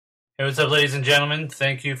Hey, what's up, ladies and gentlemen?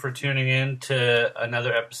 Thank you for tuning in to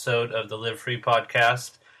another episode of the Live Free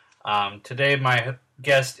podcast. Today, my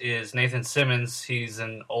guest is Nathan Simmons. He's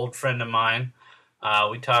an old friend of mine.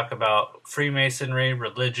 We talk about Freemasonry,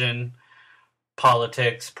 religion,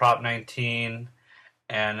 politics, Prop 19,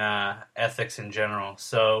 and ethics in general.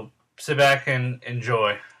 So sit back and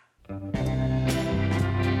enjoy.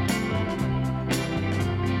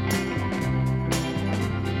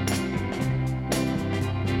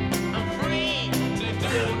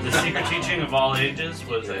 The secret teaching of all ages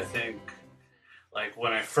was, I think, like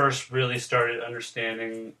when I first really started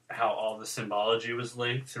understanding how all the symbology was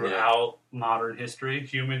linked throughout modern history,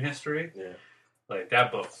 human history. Yeah. Like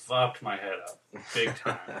that book fucked my head up big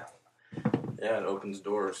time. Yeah, it opens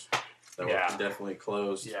doors that were definitely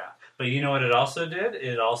closed. Yeah. But you know what it also did?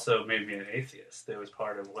 It also made me an atheist. It was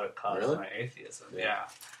part of what caused my atheism. Yeah.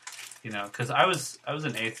 You know, because I was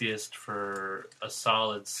an atheist for a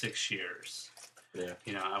solid 6 years. Yeah.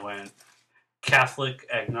 You know, I went Catholic,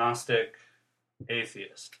 agnostic,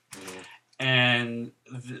 atheist. Mm-hmm. And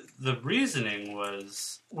the reasoning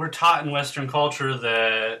was, we're taught in Western culture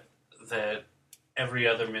that every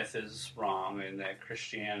other myth is wrong and that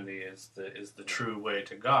Christianity is the true way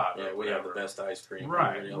to God. Yeah, we have the best ice cream.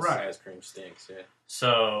 Right, Everybody else's ice cream stinks, yeah.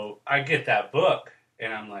 So I get that book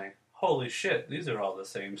and I'm like, holy shit, these are all the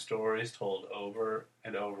same stories told over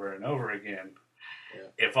and over and over again.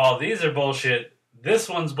 Yeah. If all these are bullshit, this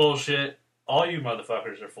one's bullshit, all you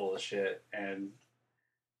motherfuckers are full of shit, and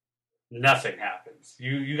nothing happens.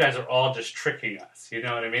 You guys are all just tricking us. You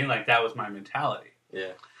know what I mean? Like, that was my mentality.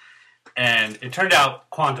 Yeah. And it turned out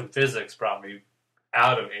quantum physics brought me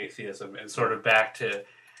out of atheism and sort of back to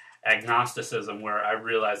agnosticism, where I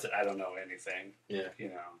realized that I don't know anything. Yeah. You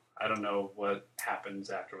know, I don't know what happens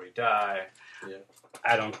after we die. Yeah.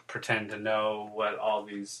 I don't pretend to know what all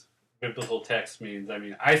these biblical text means. I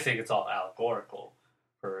mean, I think it's all allegorical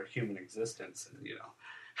for human existence, and you know,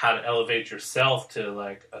 how to elevate yourself to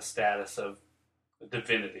like a status of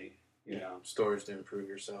divinity. You know, stories to improve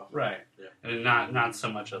yourself, right? Yeah, and not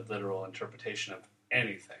so much a literal interpretation of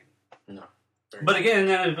anything. No, but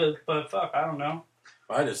again, but fuck, I don't know.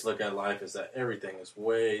 I just look at life as that everything is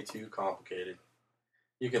way too complicated.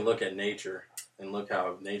 You can look at nature and look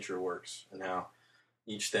how nature works and how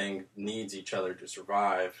each thing needs each other to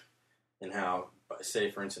survive. And how,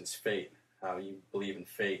 say for instance, fate, how you believe in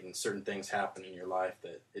fate and certain things happen in your life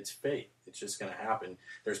that it's fate. It's just going to happen.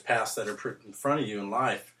 There's paths that are put in front of you in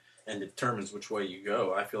life and determines which way you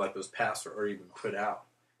go. I feel like those paths are already been put out.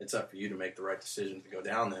 It's up for you to make the right decision to go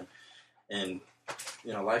down them. And,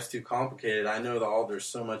 you know, life's too complicated. I know that there's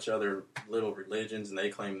so much other little religions and they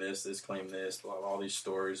claim this claim this, all these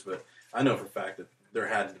stories. But I know for a fact that there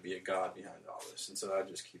had to be a God behind all this. And so I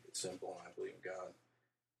just keep it simple and I believe in God.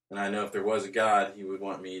 And I know if there was a God, he would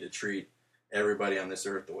want me to treat everybody on this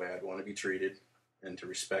earth the way I'd want to be treated and to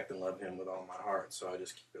respect and love him with all my heart. So I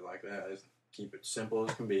just keep it like that. I just keep it simple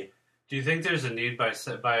as can be. Do you think there's a need by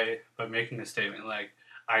making a statement like,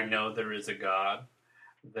 I know there is a God,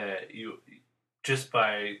 that you, just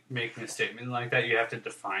by making a statement like that, you have to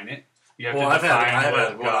define it? You have to define I've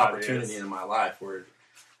had one God opportunity in my life where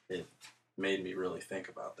it made me really think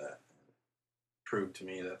about that. It proved to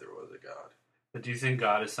me that there was a God. But do you think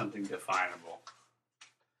God is something definable?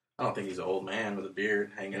 I don't think he's an old man with a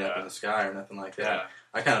beard hanging up in the sky or nothing like that. Yeah.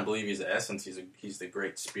 I kind of believe he's the essence. He's the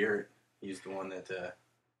great spirit. He's the one that the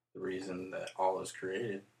reason that all is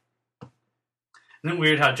created. Isn't it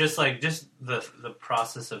weird how just the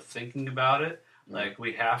process of thinking about it, like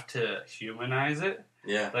we have to humanize it.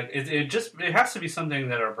 Yeah. Like it has to be something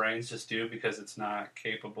that our brains just do because it's not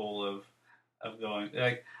capable of going,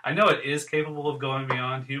 like, I know it is capable of going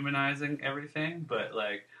beyond humanizing everything, but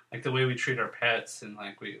like the way we treat our pets and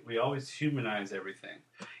like we always humanize everything.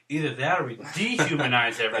 Either that or we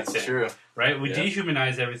dehumanize everything. That's true. Right? We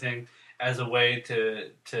dehumanize everything as a way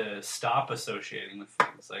to stop associating with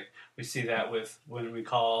things. Like we see that with when we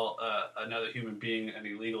call another human being an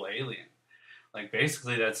illegal alien. Like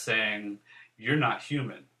basically that's saying you're not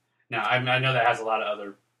human. Now I know that has a lot of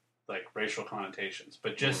other like racial connotations,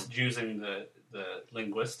 but just using the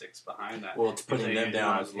linguistics behind that. Well, it's putting them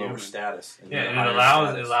down as lower status. And it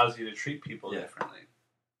allows you to treat people differently.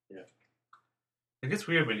 Yeah. It gets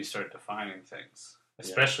weird when you start defining things,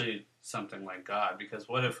 especially something like God, because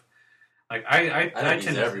what if, like, I think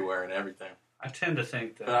he's everywhere and everything. I tend to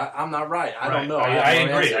think that, but I'm not right. I don't know. I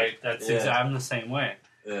agree. I'm the same way.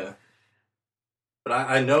 Yeah. But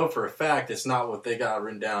I know for a fact it's not what they got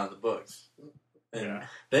written down in the books. And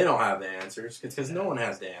they don't have the answers because no one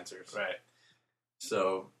has the answers. Right.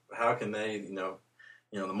 So how can they,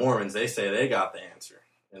 the Mormons, they say they got the answer.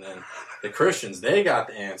 And then the Christians, they got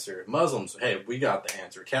the answer. Muslims, hey, we got the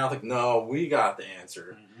answer. Catholic, no, we got the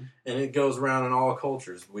answer. Mm-hmm. And it goes around in all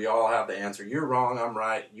cultures. We all have the answer. You're wrong, I'm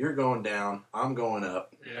right. You're going down, I'm going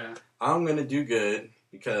up. Yeah. I'm going to do good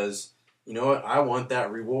because, you know what, I want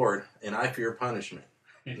that reward, and I fear punishment.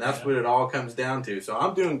 And that's what it all comes down to. So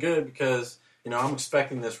I'm doing good because, you know, I'm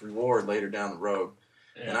expecting this reward later down the road.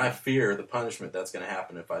 Yeah. And I fear the punishment that's going to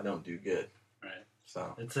happen if I don't do good. Right.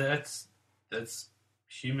 So that's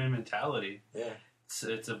human mentality. Yeah.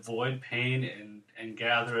 It's avoid pain and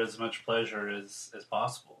gather as much pleasure as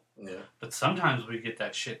possible. Yeah. But sometimes we get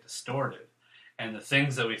that shit distorted. And the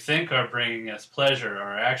things that we think are bringing us pleasure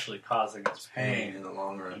are actually causing us pain in the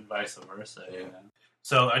long run. And vice versa. Yeah. You know?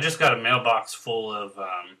 So I just got a mailbox full of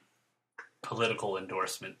political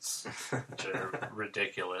endorsements, which are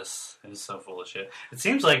ridiculous. It's so full of shit. It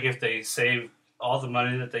seems like if they save all the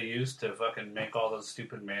money that they use to fucking make all those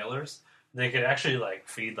stupid mailers, they could actually, like,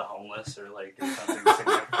 feed the homeless or, like, do something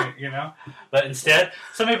significant, you know? But instead,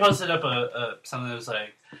 somebody posted up something that was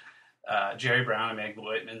like, Jerry Brown and Meg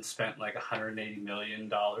Whitman spent like $180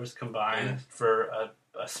 million combined for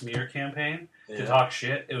a smear campaign to talk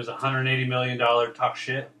shit. It was a $180 million talk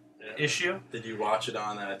shit issue. Did you watch it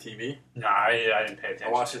on TV? No, I didn't pay attention.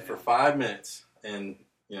 I watched it for 5 minutes, and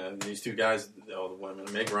you know these two guys, the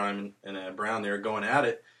women, Meg Ryman and Brown, they're going at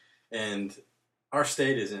it, and our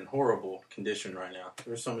state is in horrible condition right now.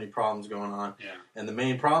 There's so many problems going on, and the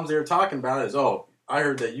main problems they were talking about is, I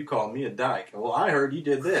heard that you called me a dyke. Well, I heard you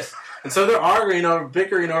did this. And so they're arguing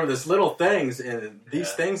bickering over this little things, and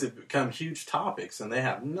these things have become huge topics, and they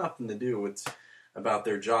have nothing to do with about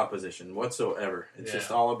their job position whatsoever. It's just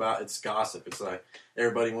all about, it's gossip. It's like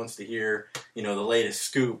everybody wants to hear, the latest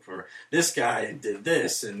scoop, or this guy did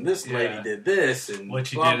this, and this lady did this, and what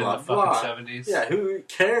you blah, did blah, in the blah. fucking 70s. Yeah, who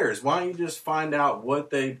cares? Why don't you just find out what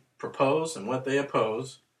they propose and what they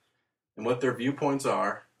oppose, and what their viewpoints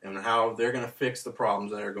are, and how they're going to fix the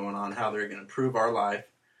problems that are going on, how they're going to improve our life,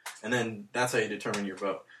 and then that's how you determine your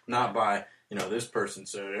vote. Not by, this person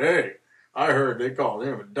said, hey, I heard they called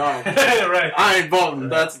him a dyke. Right. I ain't voting.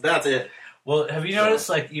 That's it. Well, have you noticed,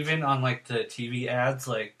 like, even on, like, the TV ads,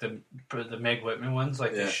 like, the Meg Whitman ones,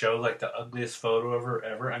 like, they show, like, the ugliest photo of her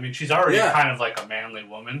ever? I mean, she's already kind of, like, a manly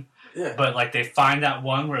woman. Yeah. But, like, they find that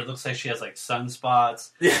one where it looks like she has, like,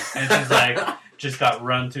 sunspots. Yeah. And she's, like, just got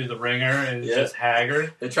run through the ringer and is just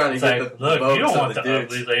haggard. They're trying to get the look, votes you don't want the the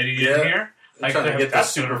ugly lady in here. They're trying to get the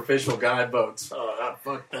superficial guy votes. Oh,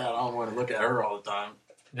 fuck that. I don't want to look at her all the time.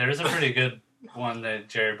 There's a pretty good one that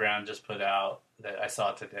Jerry Brown just put out that I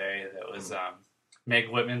saw today that was Meg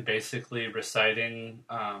Whitman basically reciting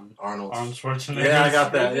Arnold Schwarzenegger. Yeah, I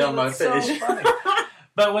got that on my page. So funny.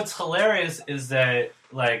 But what's hilarious is that,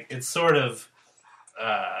 like, it's sort of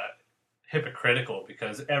hypocritical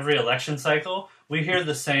because every election cycle we hear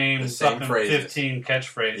the same fucking 15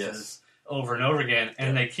 catchphrases over and over again,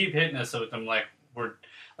 and they keep hitting us with them like we're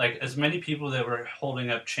like as many people that were holding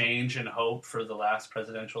up change and hope for the last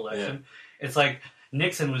presidential election. It's like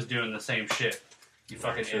Nixon was doing the same shit. You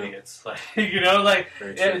fucking idiots! Like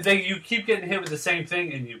you keep getting hit with the same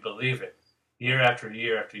thing and you believe it year after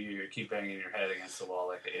year after year. You keep banging your head against the wall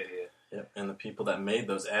like an idiot. Yep, and the people that made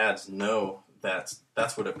those ads know that's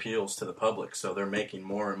what appeals to the public, so they're making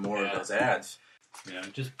more and more of those ads.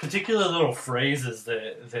 Just particular little phrases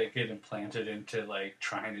that get implanted into, like,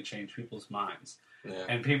 trying to change people's minds. Yeah.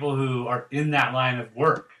 And people who are in that line of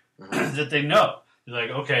work, that they know. They're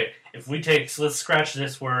like, okay, if we let's scratch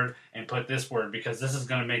this word and put this word because this is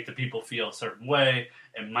going to make the people feel a certain way.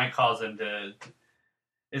 It might cause them to...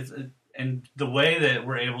 And the way that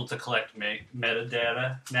we're able to collect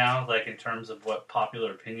metadata now, like in terms of what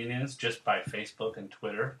popular opinion is, just by Facebook and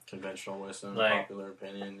Twitter. Conventional wisdom, popular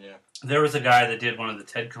opinion, There was a guy that did one of the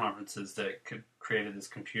TED conferences that created this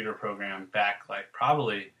computer program back, like,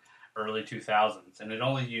 probably early 2000s. And it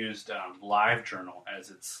only used LiveJournal as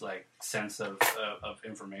its, like, sense of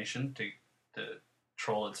information to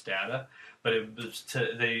troll its data. But it was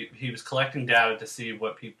he was collecting data to see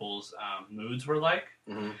what people's moods were like.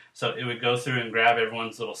 Mm-hmm. So it would go through and grab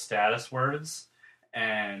everyone's little status words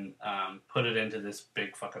and put it into this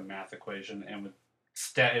big fucking math equation, and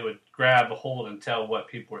it would grab a hold and tell what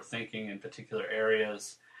people were thinking in particular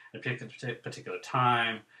areas at a particular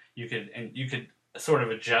time. You could sort of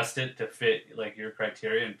adjust it to fit, like, your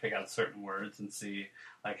criteria and pick out certain words and see,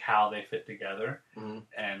 like, how they fit together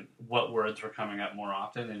and what words were coming up more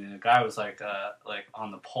often. And the guy was like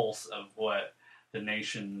on the pulse of what the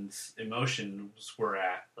nation's emotions were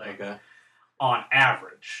at, like, on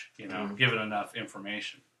average, given enough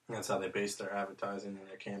information. That's how they base their advertising and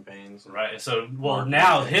their campaigns. Right. So,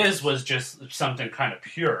 now his was just something kind of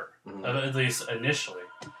pure, at least initially.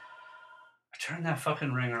 Turn that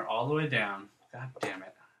fucking ringer all the way down. God damn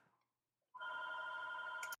it.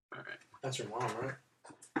 All right. That's your mom, right?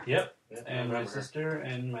 Yep. Yeah, And my sister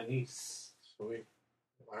and my niece. Sweet.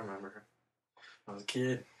 I remember her. I was a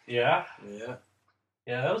kid. Yeah? Yeah.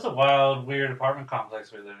 Yeah, that was a wild, weird apartment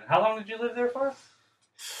complex we lived in. How long did you live there for?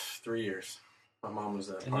 3 years. My mom was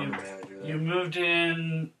the apartment manager there. You moved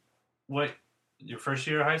in, what, your first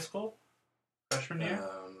year of high school? Freshman year?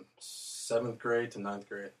 7th grade to 9th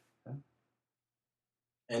grade. Okay.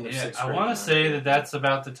 End of Yeah, 6th I grade. want to say that that's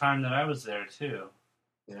about the time that I was there, too.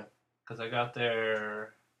 Yeah. Because I got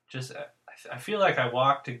there just, I feel like I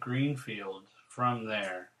walked to Greenfield from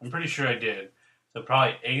there. I'm pretty sure I did. So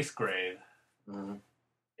probably 8th grade. Mm-hmm.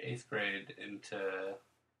 8th grade into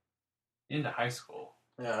high school.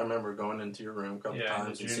 Yeah, I remember going into your room a couple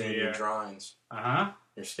times and seeing your drawings. Uh-huh.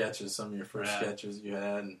 Your sketches, some of your first sketches you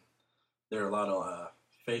had. And there are a lot of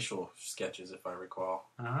facial sketches, if I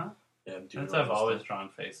recall. Uh-huh. Yeah, since I've always drawn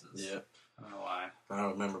faces. Yeah. I don't know why. I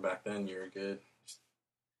remember back then you were good. Just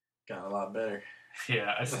got a lot better.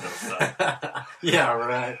 Yeah, I still suck. Yeah,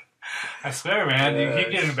 right. I swear, man, you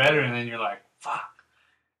keep getting better and then you're like, fuck,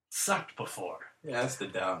 sucked before. Yeah, that's the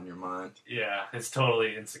doubt in your mind. Yeah, it's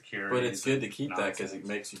totally insecure. But it's good to keep that because it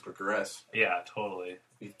makes you progress. Yeah, totally.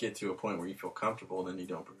 If you get to a point where you feel comfortable, then you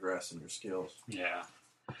don't progress in your skills. Yeah.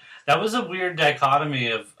 That was a weird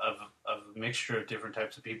dichotomy of a mixture of different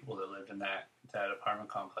types of people that lived in that apartment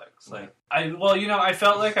complex. Like, I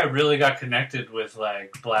felt like I really got connected with,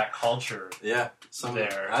 like, black culture. Yeah.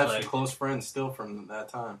 There. I have some close friends still from that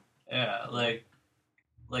time. Yeah, like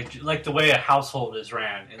the way a household is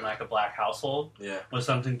ran in like a black household was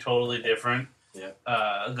something totally different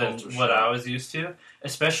than what I was used to.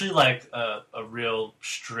 Especially like a real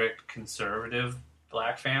strict conservative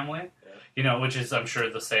black family, which is I'm sure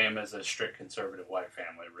the same as a strict conservative white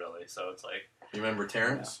family, really. So it's like, you remember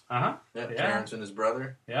Terrence? Yeah. Yeah, Terrence and his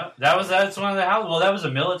brother. Yeah, that's one of the houses. Well, that was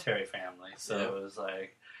a military family, so it was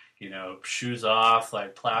like, shoes off,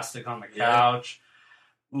 like plastic on the couch.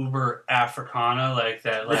 Uber Africana, like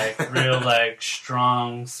that, like real, like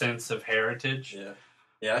strong sense of heritage.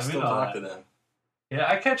 Yeah. I still talk to them. Yeah,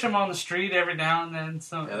 I catch them on the street every now and then.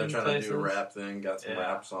 They're trying to do a rap thing. Got some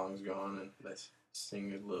rap songs going, and they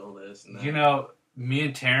sing a little this and that. Me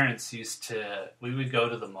and Terrence we would go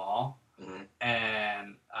to the mall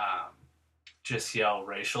and just yell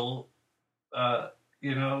racial,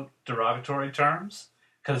 derogatory terms.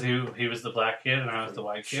 Because he was the black kid and I was the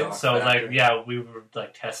white kid. So, factor. We were,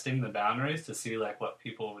 like, testing the boundaries to see, like, what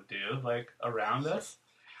people would do, like, around us.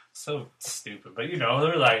 So stupid. But,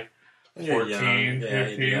 they're, like, 14,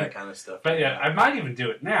 15. That kind of stuff. But, I might even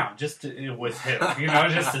do it now, just with him,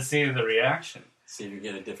 just to see the reaction. See if you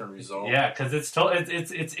get a different result. Yeah, because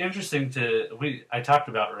it's interesting I talked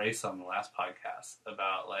about race on the last podcast,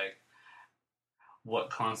 about, like,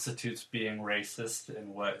 what constitutes being racist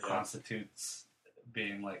and what constitutes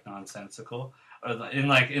being like nonsensical.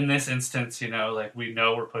 In this instance, we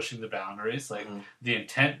know we're pushing the boundaries. Like the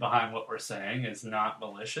intent behind what we're saying is not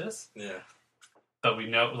malicious. Yeah. But we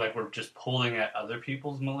know, like, we're just pulling at other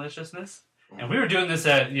people's maliciousness. And we were doing this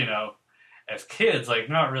as kids, like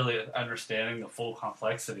not really understanding the full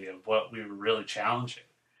complexity of what we were really challenging.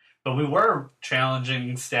 But we were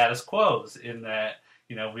challenging status quos in that,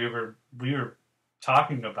 we were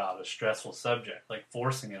talking about a stressful subject, like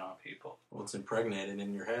forcing it on people. Well, it's impregnated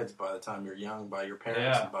in your heads by the time you're young, by your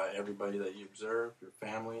parents and by everybody that you observe, your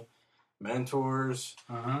family, mentors.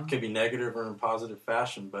 It could be negative or in positive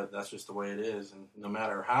fashion, but that's just the way it is. And no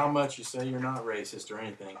matter how much you say you're not racist or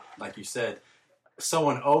anything, like you said,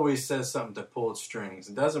 someone always says something to pull its strings.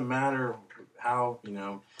 It doesn't matter how,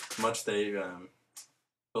 much they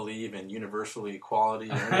believe in universal equality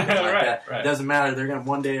or anything like that. Right. It doesn't matter. They're going to,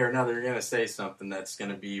 one day or another, they're going to say something that's going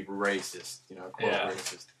to be racist, quote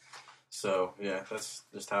racist. So, that's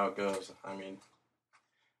just how it goes. I mean,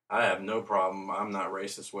 I have no problem. I'm not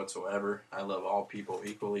racist whatsoever. I love all people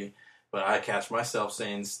equally. But I catch myself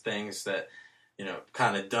saying things that,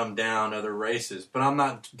 kind of dumb down other races. But I'm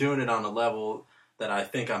not doing it on a level that I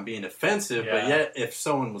think I'm being offensive, but yet if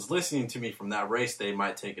someone was listening to me from that race, they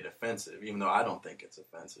might take it offensive, even though I don't think it's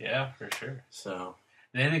offensive. Yeah, for sure. So,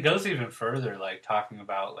 then it goes even further, like talking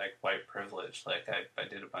about like white privilege. Like I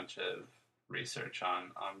did a bunch of research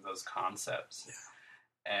on those concepts,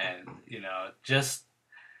 and just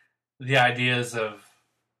the ideas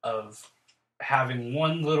of having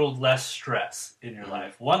one little less stress in your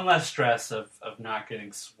life, one less stress of not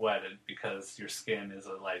getting sweated because your skin is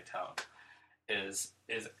a light tone. Is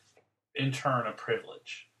in turn a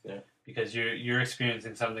privilege, because you're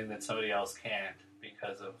experiencing something that somebody else can't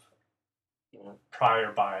because of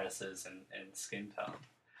prior biases and skin tone.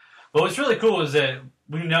 But what's really cool is that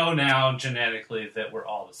we know now genetically that we're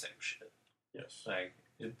all the same shit. Yes. Like,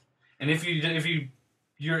 and if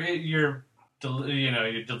you're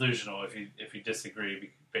delusional if you disagree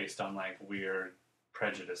based on like weird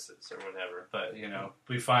prejudices or whatever. But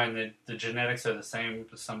we find that the genetics are the same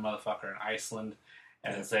to some motherfucker in Iceland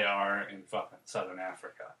as they are in fucking Southern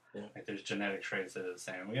Africa. Yeah. Like there's genetic traits that are the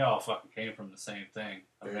same. We all fucking came from the same thing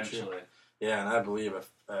eventually. Yeah, and I believe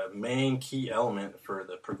a main key element for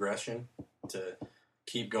the progression to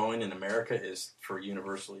keep going in America is for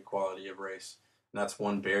universal equality of race. And that's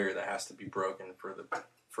one barrier that has to be broken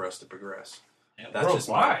for us to progress. Yeah, that's worldwide. just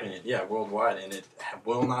my opinion. Yeah, worldwide, and it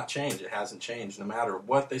will not change. It hasn't changed, no matter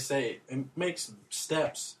what they say. It makes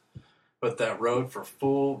steps, but that road for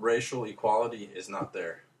full racial equality is not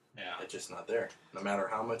there. Yeah, it's just not there. No matter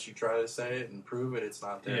how much you try to say it and prove it, it's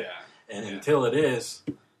not there. Yeah, and until it is,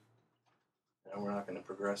 we're not going to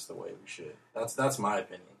progress the way we should. That's my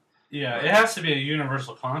opinion. Yeah, it has to be a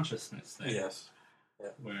universal consciousness thing. Yes. Yeah.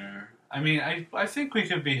 Where I think we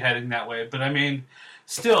could be heading that way, but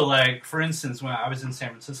still, like, for instance, when I was in San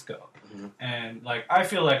Francisco, mm-hmm. and like I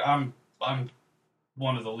feel like I'm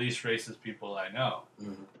one of the least racist people I know,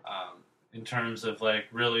 mm-hmm. In terms of like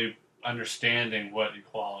really understanding what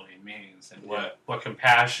equality means and what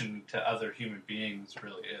compassion to other human beings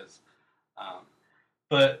really is.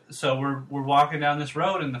 But so we're walking down this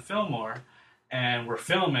road in the Fillmore, and we're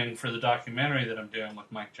filming for the documentary that I'm doing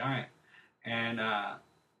with Mike Giant, and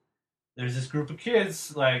there's this group of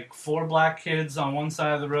kids, like 4 black kids on one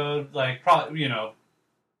side of the road, like probably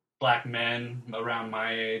black men around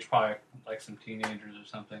my age, probably like some teenagers or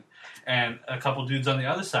something, and a couple dudes on the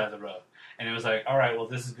other side of the road. And it was like, all right, well,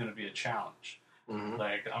 this is going to be a challenge. Mm-hmm.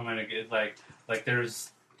 Like, I'm going to get, like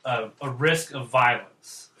there's a risk of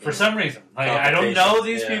violence for some reason. Like, I don't know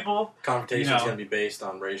these people. Confrontation is going to be based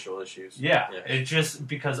on racial issues. Yeah. It's just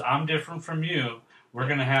because I'm different from you, we're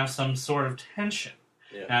going to have some sort of tension.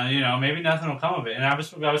 Yeah. Now, maybe nothing will come of it. And I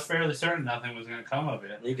was fairly certain nothing was going to come of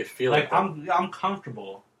it. You could feel like I'm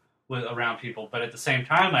comfortable around people, but at the same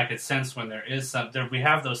time, I could sense when there is we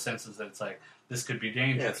have those senses that it's like, this could be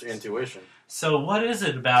dangerous. Yeah, it's your intuition. So what is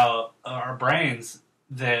it about our brains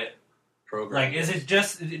that, like, is it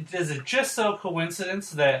just so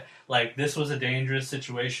coincidence that, like, this was a dangerous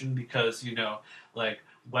situation because, like,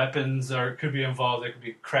 weapons could be involved, there could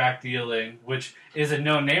be crack dealing, which is a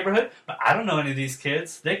known neighborhood, but I don't know any of these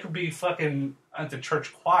kids. They could be fucking at the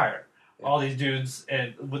church choir, all these dudes,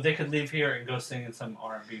 and they could leave here and go sing in some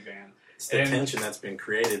R&B band. It's the tension that's been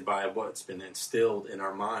created by what's been instilled in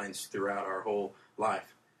our minds throughout our whole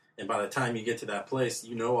life. And by the time you get to that place,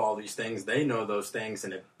 you know all these things, they know those things,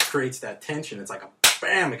 and it creates that tension. It's like a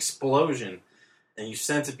bam explosion. And you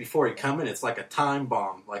sense it before you come in. It's like a time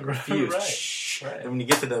bomb, like a fuse. Right. And when you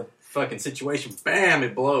get to the fucking situation, bam,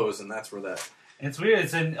 it blows, and that's where that... It's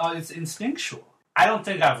weird. It's instinctual. I don't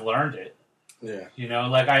think I've learned it. Yeah.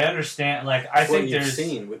 Like, I understand, like, I think there's... What you've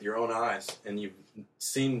seen with your own eyes, and you've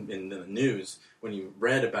seen in the news, when you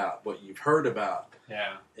read about, what you've heard about.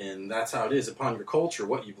 Yeah. And that's how it is upon your culture.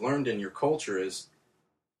 What you've learned in your culture is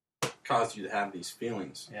caused you to have these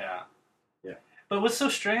feelings. Yeah. Yeah. But what's so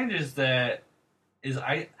strange is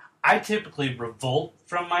I typically revolt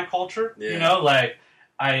from my culture. Yeah. Like,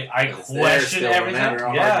 I question everything.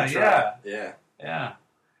 Yeah.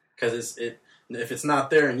 Because if it's not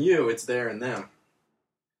there in you, it's there in them.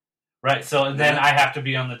 Right. So then I have to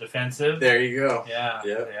be on the defensive. There you go. Yeah.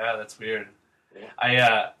 Yep. Yeah. That's weird.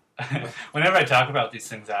 Yeah. Whenever I talk about these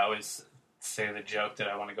things, I always say the joke that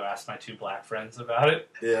I want to go ask my 2 black friends about it.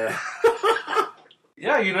 Yeah.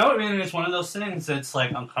 Yeah, it's one of those things that's,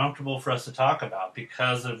 like, uncomfortable for us to talk about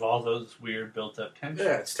because of all those weird built-up tensions.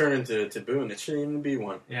 Yeah, it's turned into a taboo, and it shouldn't even be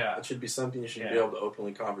one. Yeah. It should be something you should be able to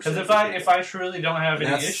openly converse. Because if I truly don't have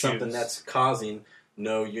any issues... that's something that's causing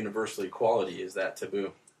no universal equality, is that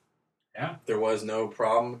taboo. Yeah. If there was no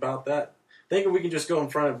problem about that, I think if we can just go in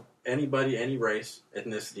front of anybody, any race,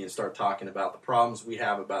 ethnicity, and start talking about the problems we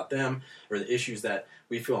have about them, or the issues that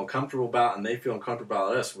we feel uncomfortable about and they feel uncomfortable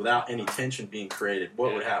about us, without any tension being created,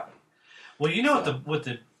 what would happen? Well, what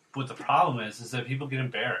the problem is that people get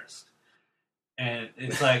embarrassed, and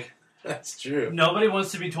it's like that's true. Nobody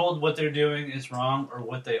wants to be told what they're doing is wrong or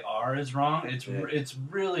what they are is wrong. It's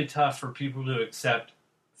really tough for people to accept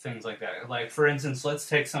things like that. Like, for instance, let's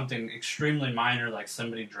take something extremely minor, like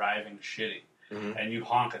somebody driving shitty. Mm-hmm. And you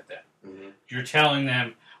honk at them. Mm-hmm. You're telling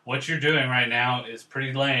them, what you're doing right now is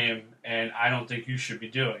pretty lame, and I don't think you should be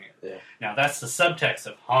doing it. Yeah. Now, that's the subtext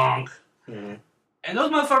of honk. Mm-hmm. And those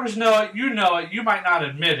motherfuckers know it, you might not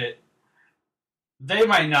admit it, they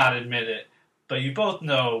might not admit it, but you both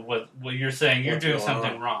know what you're saying, you're doing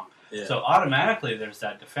something wrong. Yeah. So automatically there's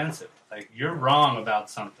that defensive. Like, you're wrong about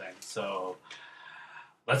something, so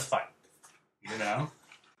let's fight. You know?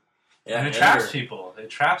 Yeah, And it anger, traps people. It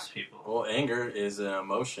traps people. Well, anger is an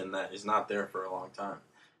emotion that is not there for a long time.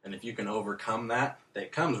 And if you can overcome that,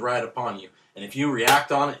 that comes right upon you. And if you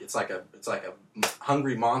react on it, it's like a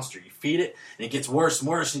hungry monster. You feed it, and it gets worse and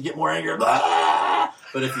worse, and you get more anger. Blah!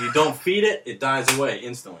 But if you don't feed it, it dies away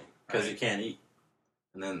instantly because it can't eat.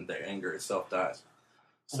 And then the anger itself dies.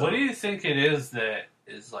 So, What do you think it is that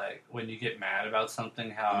is like when you get mad about something,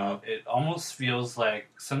 how it almost feels like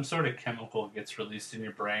some sort of chemical gets released in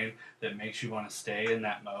your brain that makes you want to stay in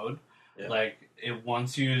that mode? Yeah. Like, it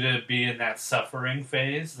wants you to be in that suffering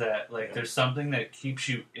phase that, like, Yeah. there's something that keeps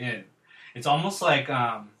you in. It's almost like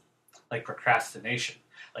procrastination.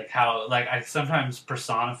 Like how, like, I sometimes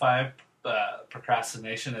personify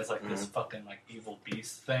procrastination as, like, this fucking, like, evil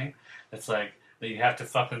beast thing. It's like, that you have to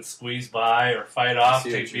fucking squeeze by or fight off to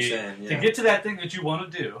get to that thing that you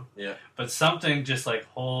want to do. Yeah. But something just, like,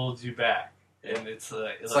 holds you back. Yeah. And it's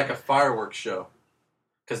like a fireworks show.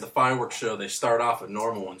 Because the fireworks show, they start off with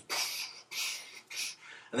normal ones.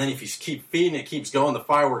 And then if you keep feeding it, keeps going, the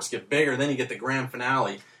fireworks get bigger. Then you get the grand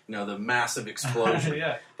finale, the massive explosion.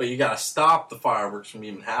 Yeah. But you got to stop the fireworks from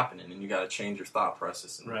even happening, and you got to change your thought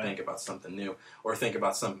process and Right. think about something new, or think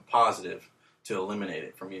about something positive to eliminate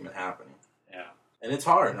it from even happening. Yeah. And it's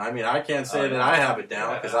hard. I mean, I can't say that I have it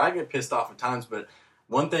down because I get pissed off at times. But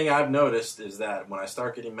one thing I've noticed is that when I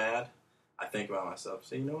start getting mad, I think about myself.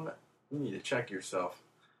 So you know what? You need to check yourself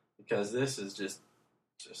because this is just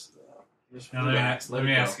relax. Let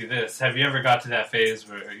me ask you this: have you ever got to that phase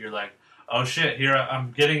where you're like, "Oh shit, here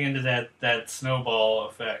I'm getting into that snowball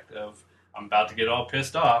effect of I'm about to get all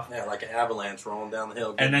pissed off." Yeah, like an avalanche rolling down the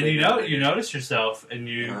hill. And then you notice yourself, and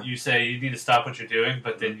you say you need to stop what you're doing,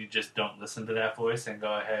 but then you just don't listen to that voice and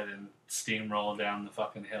go ahead and steamroll down the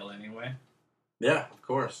fucking hill anyway. Yeah, of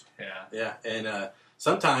course. Yeah. Yeah, and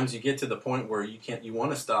sometimes you get to the point where you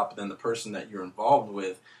want to stop, but then the person that you're involved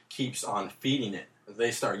with keeps on feeding it.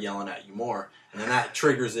 They start yelling at you more, and then that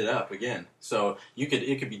triggers it up again. So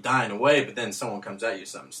it could be dying away, but then someone comes at you,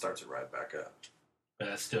 something starts it right back up. But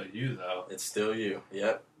that's still you, though. It's still you.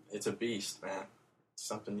 Yep, it's a beast, man. It's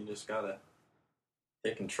something you just gotta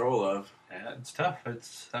take control of. Yeah, it's tough.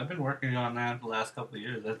 I've been working on that the last couple of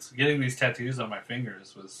years. That's getting these tattoos on my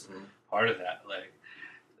fingers was part of that. Like,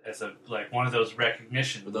 as one of those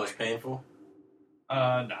recognitions. Were those painful?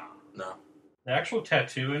 No. No. The actual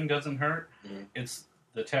tattooing doesn't hurt. Mm-hmm. It's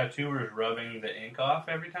the tattooer rubbing the ink off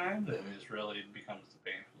every time that just really becomes the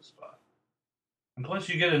painful spot. And plus,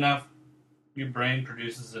 you get enough. Your brain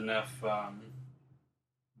produces enough,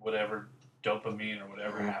 whatever dopamine or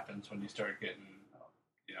whatever happens when you start getting,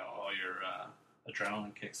 all your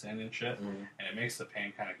adrenaline kicks in and shit, and it makes the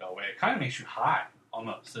pain kind of go away. It kind of makes you high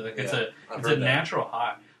almost. So, like it's a natural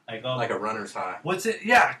high. Like a runner's high. What's it?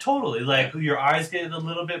 Yeah, totally. Like your eyes get a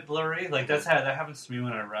little bit blurry. Like that happens to me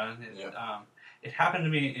when I run. It happened to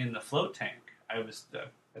me in the float tank. I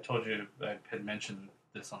told you I had mentioned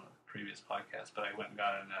this on the previous podcast, but I went and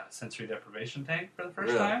got in a sensory deprivation tank for the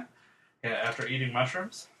first time. Yeah, after eating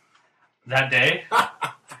mushrooms that day.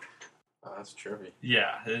 Oh, that's trippy.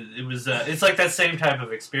 Yeah, it was. It's like that same type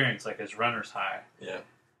of experience, like as runner's high. Yeah.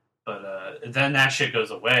 But then that shit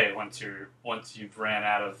goes away once you've ran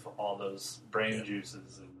out of all those brain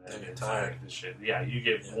juices and you're tired. And shit. Yeah, you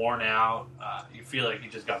get worn out. You feel like you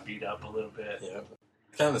just got beat up a little bit. Yeah,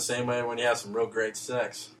 kind of the same way when you have some real great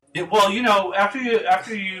sex. After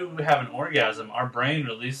you have an orgasm, our brain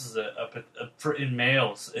releases in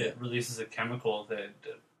males. It releases a chemical that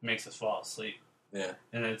makes us fall asleep. Yeah,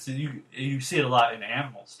 and it's you see it a lot in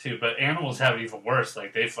animals too, but animals have it even worse.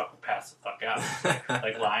 Like they fucking pass the fuck out,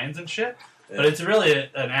 like lions and shit. Yeah. But it's really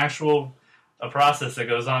a process that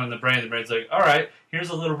goes on in the brain. The brain's like, all right, here's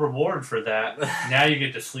a little reward for that. Now you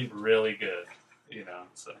get to sleep really good,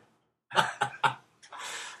 So,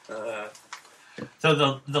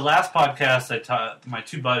 so the last podcast my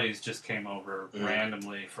two buddies just came over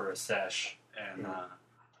randomly for a sesh, and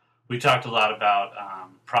we talked a lot about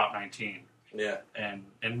Prop 19. Yeah, and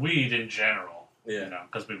weed in general. Yeah,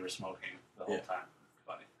 because we were smoking the whole time.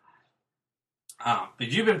 Funny. But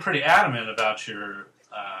you've been pretty adamant about your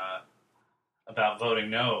about voting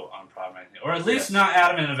no on Prop 19, or at least not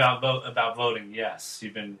adamant about voting yes.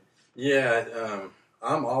 You've been. Yeah,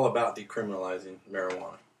 I'm all about decriminalizing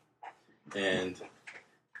marijuana, and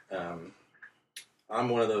I'm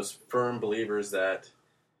one of those firm believers that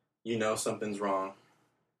something's wrong,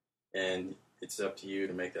 and it's up to you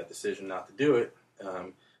to make that decision not to do it.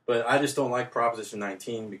 But I just don't like Proposition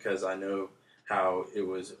 19 because I know how it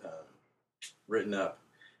was written up.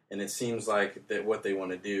 And it seems like that what they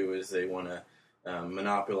want to do is they want to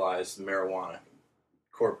monopolize marijuana,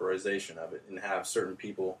 corporatization of it, and have certain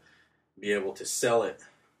people be able to sell it,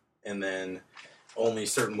 and then only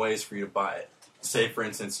certain ways for you to buy it. Say, for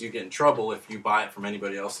instance, you get in trouble if you buy it from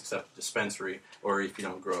anybody else except the dispensary, or if you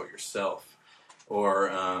don't grow it yourself. Or,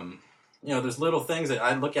 there's little things that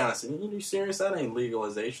I look at and say, are you serious? That ain't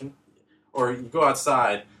legalization. Or you go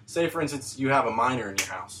outside. Say, for instance, you have a minor in your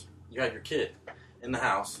house. You have your kid in the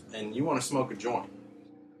house, and you want to smoke a joint.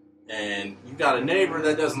 And you got a neighbor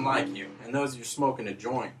that doesn't like you, and knows you're smoking a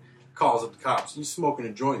joint, calls up the cops. You smoking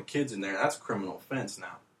a joint, the kid's in there. That's a criminal offense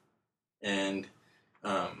now. And,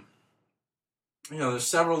 there's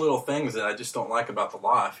several little things that I just don't like about the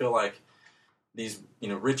law. I feel like these,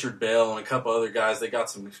 Richard Bell and a couple other guys, they got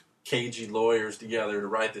some cagey lawyers together to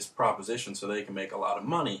write this proposition so they can make a lot of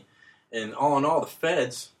money. And all in all, the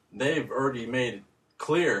feds, they've already made it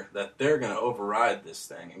clear that they're going to override this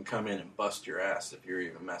thing and come in and bust your ass if you're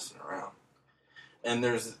even messing around. And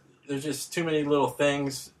there's just too many little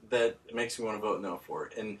things that makes me want to vote no for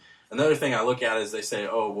it. And another thing I look at is they say,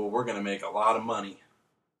 oh, well, we're going to make a lot of money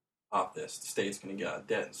off this. The state's going to get out of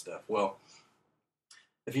debt and stuff. Well,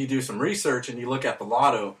 if you do some research and you look at the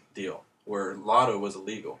lotto deal, where lotto was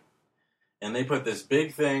illegal, and they put this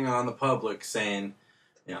big thing on the public saying,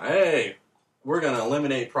 hey, we're going to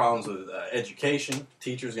eliminate problems with education.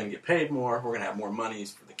 Teachers are going to get paid more. We're going to have more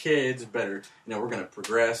monies for the kids. Better, we're going to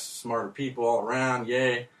progress, smarter people all around.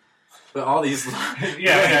 Yay! But all these,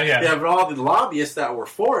 but all the lobbyists that were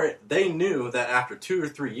for it, they knew that after 2 or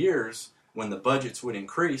 3 years, when the budgets would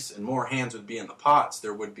increase and more hands would be in the pots,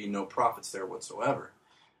 there would be no profits there whatsoever.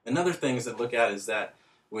 Another thing to look at is that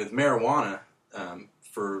with marijuana,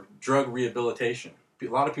 for drug rehabilitation, a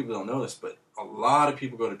lot of people don't know this, but a lot of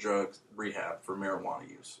people go to drug rehab for marijuana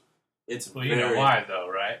use. Well, you know why, though,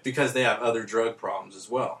 right? Because they have other drug problems as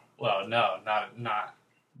well. Well, no, not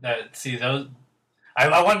that. See, those.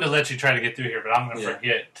 I wanted to let you try to get through here, but I'm going to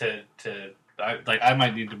forget to. I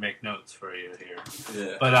might need to make notes for you here.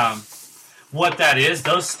 Yeah. But what that is,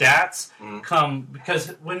 those stats come because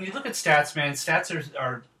when you look at stats, man, stats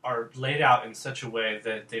are laid out in such a way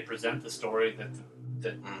that they present the story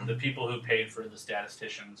that the people who paid for the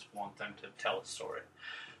statisticians want them to tell a story.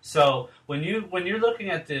 So when you're looking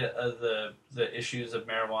at the issues of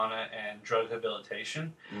marijuana and drug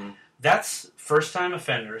rehabilitation, that's first time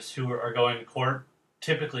offenders who are going to court.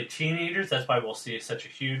 Typically teenagers. That's why we'll see such a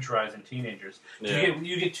huge rise in teenagers. Yeah.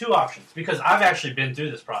 You get two options because I've actually been through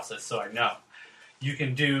this process, so I know. You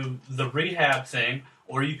can do the rehab thing,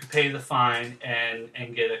 or you can pay the fine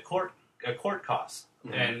and get a court cost,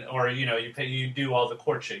 or you do all the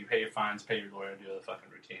court shit. You pay your fines, pay your lawyer, do the fucking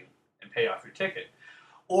routine, and pay off your ticket.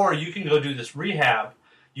 Or you can go do this rehab.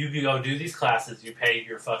 You can go do these classes. You pay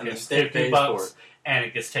your fucking $50, and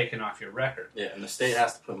it gets taken off your record. Yeah, and the state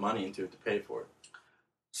has to put money into it to pay for it.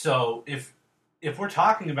 So if we're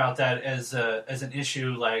talking about that as an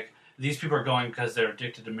issue, like these people are going because they're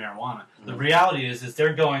addicted to marijuana, the reality is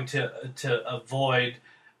they're going to avoid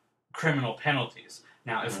criminal penalties.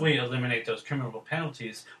 Now, if we eliminate those criminal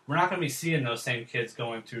penalties, we're not going to be seeing those same kids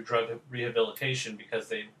going through drug rehabilitation because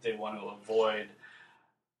they want to avoid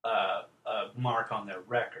a mark on their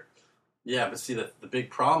record. Yeah, but see, the big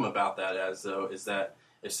problem about that is that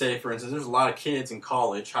if, say, for instance, there's a lot of kids in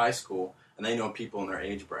college, high school, and they know people in their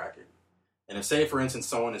age bracket. And if, say, for instance,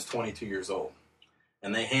 someone is 22 years old,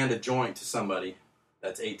 and they hand a joint to somebody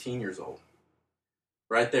that's 18 years old,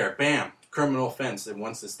 right there, bam, criminal offense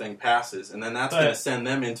once this thing passes. And then that's going to send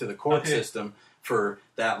them into the court system for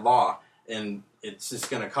that law. And it's just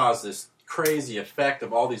going to cause this crazy effect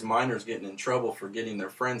of all these minors getting in trouble for getting their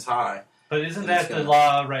friends high. But isn't that the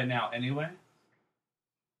law right now anyway?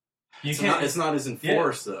 It's not as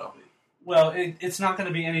enforced, though. Well, it's not going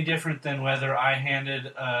to be any different than whether I handed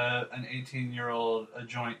an 18-year-old a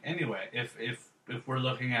joint anyway. If we're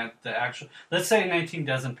looking at the actual, let's say 19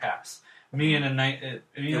 doesn't pass. It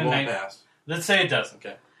won't pass. Let's say it doesn't.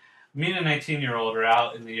 Okay. Me and a 19-year-old are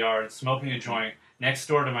out in the yard smoking a joint next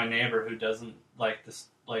door to my neighbor who doesn't like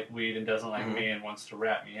weed and doesn't like me and wants to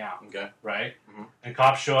rat me out. Okay. Right. And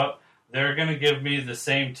cops show up. They're going to give me the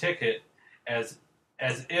same ticket as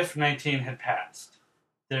if 19 had passed.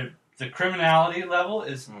 The criminality level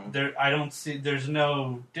is there. I don't see. There's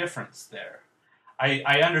no difference there.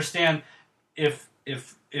 I understand if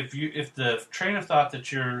the train of thought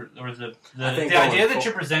that you're or the idea that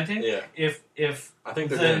you're presenting. Yeah. If I think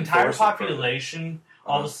the entire population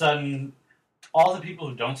all of a sudden, all the people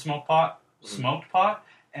who don't smoke pot smoked pot,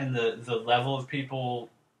 and the level of people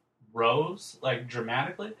rose like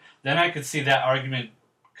dramatically, then I could see that argument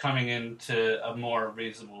coming into a more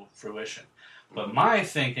reasonable fruition. But my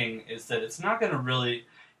thinking is that it's not going to really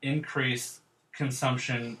increase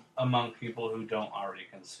consumption among people who don't already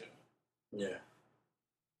consume. Yeah.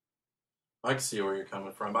 I can see where you're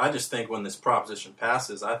coming from. I just think when this proposition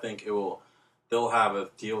passes, I think they'll have a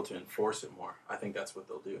deal to enforce it more. I think that's what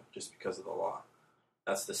they'll do, just because of the law.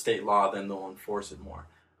 That's the state law, then they'll enforce it more.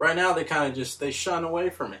 Right now, they kind of they shun away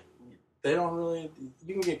from it. They don't really.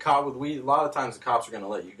 You can get caught with weed. A lot of times, the cops are going to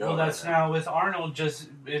let you go. Well, that's now with Arnold.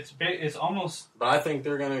 It's almost. But I think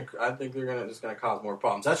they're going to just going to cause more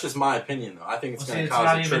problems. That's just my opinion, though. I think it's going to It's cause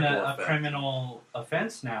not a even trickle a effect. criminal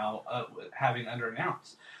offense now, having under an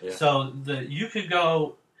ounce. Yeah. So you could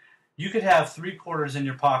have 3/4 in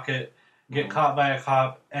your pocket, get caught by a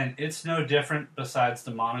cop, and it's no different besides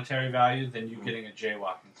the monetary value than you getting a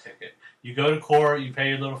jaywalking ticket. You go to court, you pay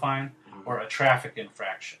your little fine, or a traffic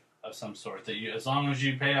infraction of some sort. That as long as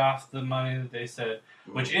you pay off the money that they said,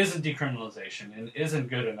 which isn't decriminalization and isn't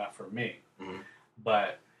good enough for me.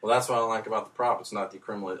 But well, that's what I like about the prop. It's not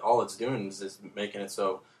decriminalization. All it's doing is making it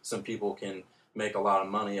so some people can make a lot of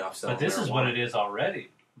money off selling. But this marijuana. is what it is already.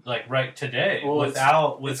 Like right today, well,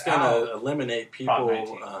 it's going to eliminate people.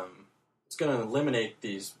 It's going to eliminate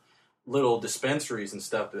these little dispensaries and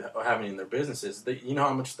stuff that are having in their businesses. You know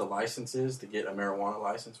how much the license is to get a marijuana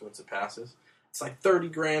license once it passes? It's like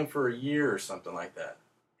 $30,000 for a year or something like that.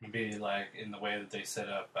 It'd be like in the way that they set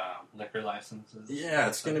up liquor licenses. Yeah,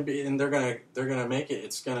 it's going to be, and they're gonna make it.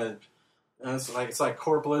 It's like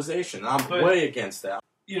corporatization. I'm way against that.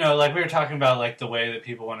 You know, like we were talking about, like the way that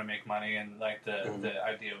people want to make money, and like the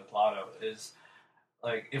idea with Lotto is,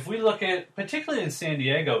 like, if we look at, particularly in San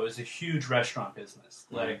Diego, is a huge restaurant business,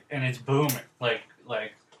 like, and it's booming,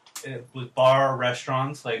 with bar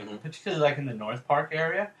restaurants, like particularly like in the North Park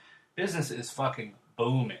area, business is fucking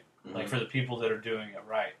booming, like for the people that are doing it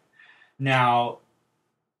right. Now,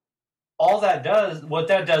 what that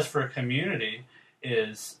does for a community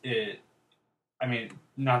is I mean,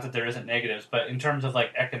 not that there isn't negatives, but in terms of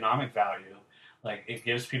like economic value, like it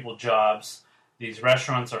gives people jobs. These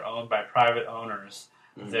restaurants are owned by private owners.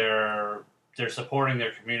 They're supporting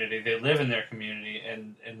their community. They live in their community,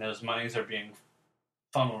 and those monies are being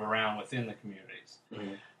funneled around within the communities.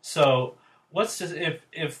 So,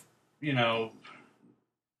 if you know,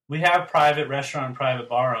 we have private restaurant and private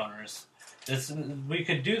bar owners, we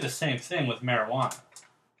could do the same thing with marijuana.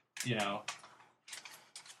 You know.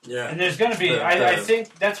 Yeah. And there's going to be, I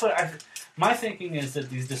think that's what my thinking is, that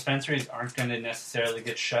these dispensaries aren't going to necessarily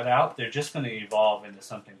get shut out. They're just going to evolve into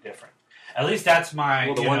something different. At least that's my.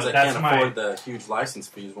 Well, the ones that can't afford the huge license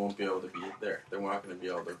fees won't be able to be there. They're not going to be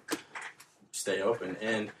able to stay open.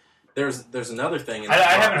 And there's another thing. I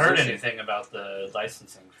haven't heard anything about the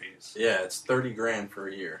licensing fees. Yeah, it's $30,000 for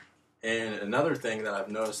a year. And another thing that I've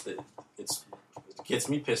noticed that it gets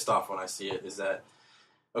me pissed off when I see it is that,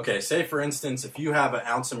 okay, say for instance, if you have an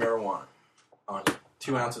ounce of marijuana on you,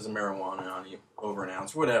 2 ounces of marijuana on you, over an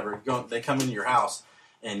ounce, whatever, they come into your house,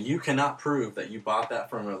 and you cannot prove that you bought that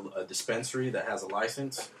from a dispensary that has a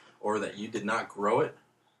license, or that you did not grow it,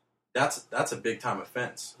 that's a big time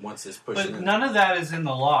offense once it's pushed in. But none of that is in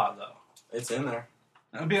the law, though. It's in there.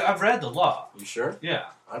 I mean, I've read the law. You sure? Yeah.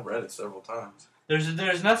 I've read it several times.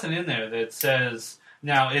 There's nothing in there that says.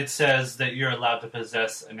 Now, it says that you're allowed to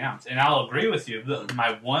possess an ounce. And I'll agree with you.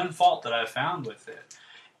 My one fault that I found with it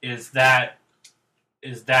is that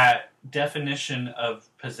definition of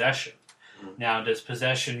possession. Now, does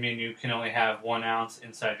possession mean you can only have 1 ounce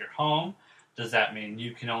inside your home? Does that mean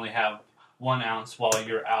you can only have 1 ounce while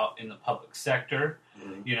you're out in the public sector?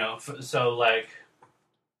 You know, so like...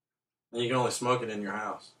 And you can only smoke it in your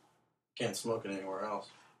house. You can't smoke it anywhere else.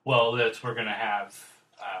 Well, we're going to have...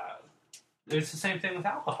 it's the same thing with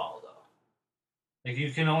alcohol, though. Like,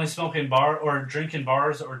 you can only smoke in drink in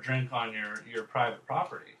bars or drink on your private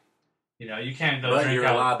property. You know, you can't go. But you're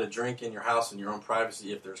allowed to drink in your house in your own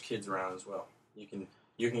privacy if there's kids around as well.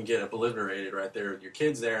 You can get obliterated right there with your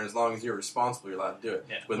kids there, and as long as you're responsible, you're allowed to do it.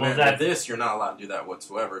 Yeah. With this, you're not allowed to do that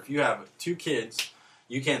whatsoever. If you have 2 kids,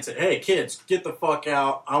 you can't say, "Hey, kids, get the fuck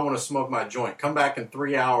out! I want to smoke my joint. Come back in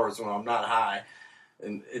 3 hours when I'm not high."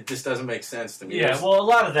 And it just doesn't make sense to me. Yeah, well, a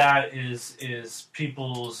lot of that is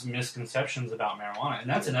people's misconceptions about marijuana, and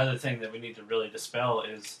that's another thing that we need to really dispel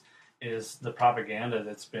is the propaganda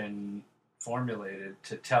that's been formulated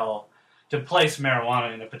to place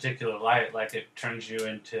marijuana in a particular light, like it turns you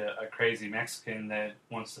into a crazy Mexican that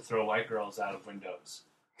wants to throw white girls out of windows.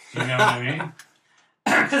 You know what I mean?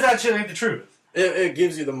 Because that shit ain't the truth. It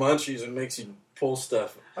gives you the munchies and makes you pull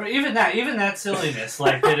stuff. Or even that silliness,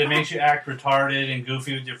 like that it makes you act retarded and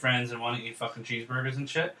goofy with your friends and want to eat fucking cheeseburgers and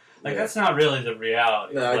shit. Like, that's not really the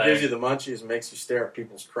reality. No, it gives you the munchies and makes you stare at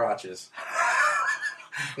people's crotches.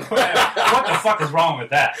 What the fuck is wrong with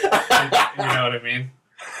that? You know what I mean?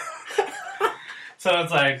 So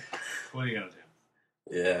it's like, what are you gonna do?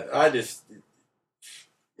 Yeah, I just,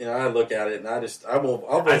 I look at it and I won't.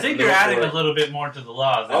 I'll vote I think no you're adding for a little bit more to the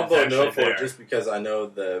law than I'll it's vote actually no for there. it just because I know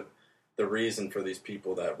the reason for these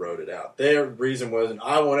people that wrote it out. Their reason wasn't,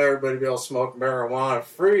 I want everybody to be able to smoke marijuana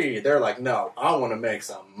free. They're like, no, I want to make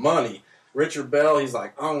some money. Richard Bell, he's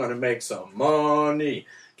like, I'm going to make some money.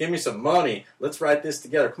 Give me some money. Let's write this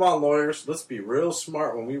together. Come on, lawyers. Let's be real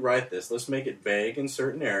smart when we write this. Let's make it vague in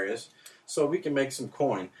certain areas so we can make some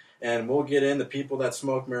coin. And we'll get in the people that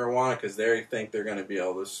smoke marijuana because they think they're going to be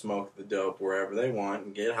able to smoke the dope wherever they want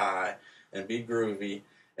and get high and be groovy.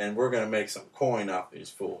 And we're going to make some coin off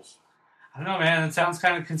these fools. I don't know, man. It sounds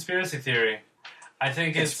kind of conspiracy theory. I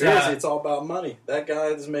think it's all about money. That guy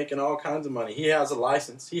is making all kinds of money. He has a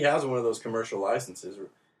license. He has one of those commercial licenses.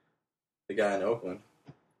 The guy in Oakland.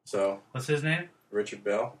 So what's his name? Richard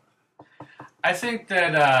Bell. I think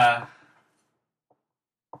that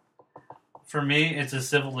for me, it's a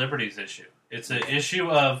civil liberties issue. It's an issue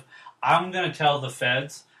of I'm going to tell the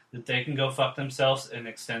feds that they can go fuck themselves and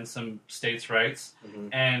extend some states' rights,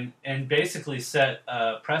 and basically set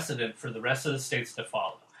a precedent for the rest of the states to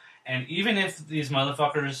follow. And even if these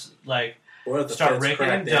motherfuckers start raking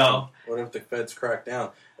in dough, what if the feds crack down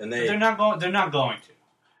and they're not going to.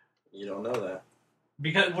 You don't know that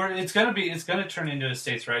because it's going to turn into a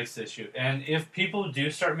states' rights issue. And if people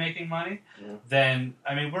do start making money, then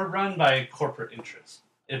I mean we're run by corporate interests.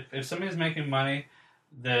 If somebody's making money,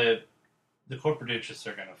 the corporate interests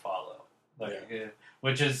are going to follow,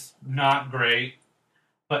 which is not great.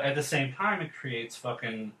 But at the same time, it creates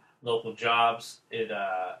fucking local jobs.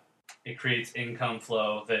 It creates income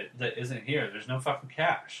flow that isn't here. There's no fucking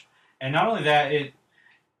cash, and not only that,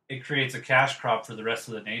 it creates a cash crop for the rest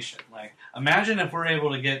of the nation. Like, imagine if we're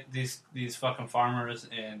able to get these fucking farmers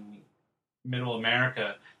in Middle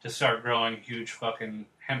America to start growing huge fucking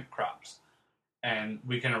hemp crops. And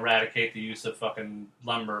we can eradicate the use of fucking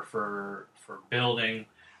lumber for building,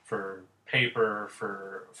 for paper,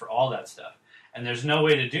 for all that stuff. And there's no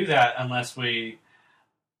way to do that unless we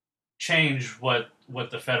change what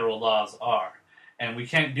the federal laws are. And we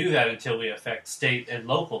can't do that until we affect state and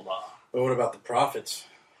local law. But what about the profits?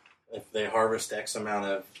 If they harvest X amount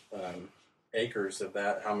of acres of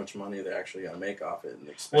that, how much money are they actually going to make off it? And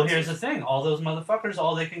well, here's the thing. All those motherfuckers,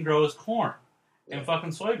 all they can grow is corn. And fucking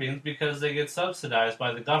soybeans because they get subsidized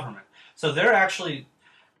by the government. So they're actually...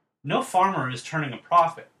 No farmer is turning a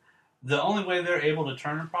profit. The only way they're able to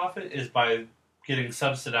turn a profit is by getting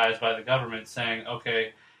subsidized by the government saying,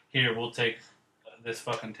 okay, here, we'll take this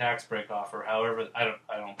fucking tax break off, or however... I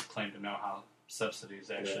don't claim to know how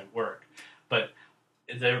subsidies actually work. But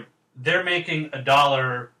they're making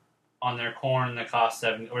 $1 on their corn that costs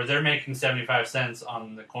 70... Or they're making 75 cents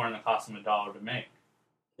on the corn that costs them $1 to make.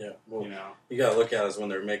 Yeah, well, you got to look at it as when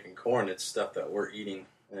they're making corn, it's stuff that we're eating,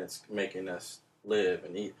 and it's making us live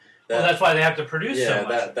and eat. Well, that's why they have to produce so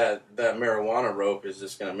much. that marijuana rope is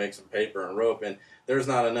just going to make some paper and rope, and there's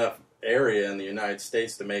not enough area in the United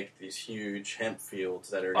States to make these huge hemp fields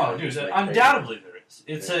that are. Oh, dude, undoubtedly there is.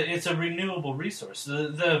 It's a renewable resource.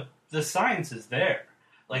 The science is there.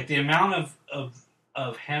 Like the amount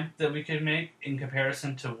of hemp that we can make in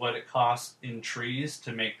comparison to what it costs in trees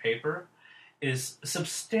to make paper is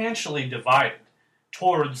substantially divided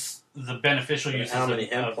towards the beneficial uses. How many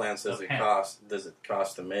hemp plants does it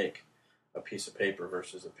cost to make a piece of paper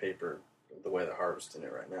versus a paper the way they're harvesting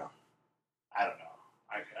it right now? I don't know.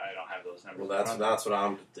 I don't have those numbers. Well, that's what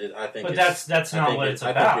I think. But that's not what it's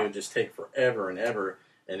about. I think it would just take forever and ever,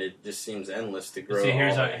 and it just seems endless to grow. See,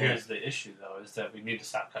 here's the issue though: is that we need to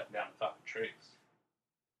stop cutting down fucking trees.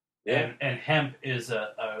 Yeah. And hemp is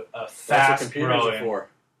a fast growing.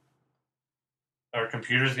 Our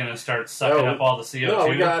computer's going to start sucking up all the CO2. No,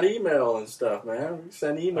 we got email and stuff, man. We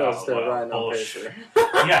send emails instead of writing on paper.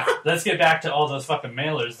 Yeah, let's get back to all those fucking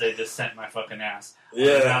mailers they just sent my fucking ass. Yeah.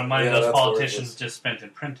 The amount of money those politicians just spent in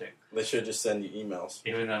printing. They should just send you emails.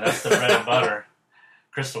 Even though that's the bread and butter.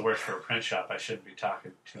 Crystal works for a print shop. I shouldn't be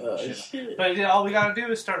talking too much shit. But all we got to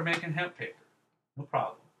do is start making hemp paper. No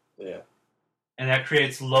problem. Yeah. And that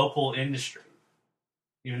creates local industry.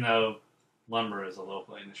 Even though lumber is a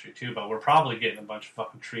local industry too, but we're probably getting a bunch of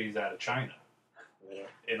fucking trees out of China. Yeah.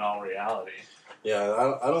 In all reality.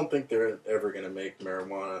 Yeah, I don't think they're ever going to make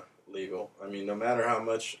marijuana legal. I mean, no matter how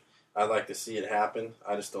much I'd like to see it happen,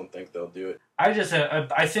 I just don't think they'll do it. I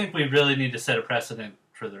think we really need to set a precedent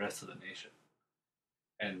for the rest of the nation,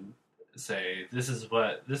 and say this is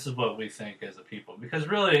what we think as a people, because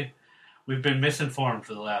really we've been misinformed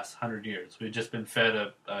for the last 100 years. We've just been fed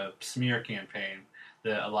a smear campaign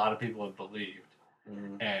that a lot of people have believed.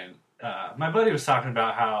 Mm-hmm. And my buddy was talking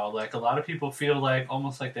about how, like, a lot of people feel like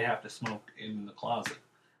almost like they have to smoke in the closet.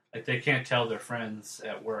 Like, they can't tell their friends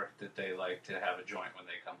at work that they like to have a joint when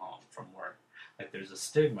they come home from work. Like, there's a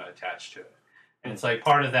stigma attached to it. And it's like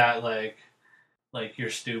part of that, like you're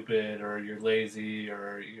stupid or you're lazy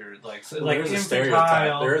or you're like there's a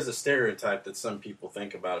stereotype. There is a stereotype that some people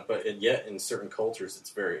think about it, but yet in certain cultures it's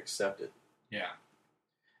very accepted. Yeah.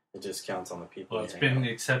 It just counts on the people. Well, it's been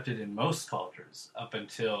accepted in most cultures up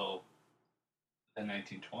until the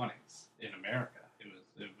 1920s in America.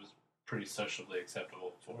 It was pretty socially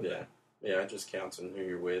acceptable before that. Yeah, it just counts on who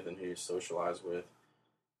you're with and who you socialize with.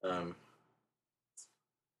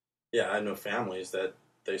 I know families that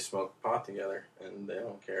they smoke pot together and they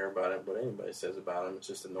don't care about it, what anybody says about them. It's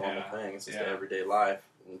just a normal thing. It's just their everyday life,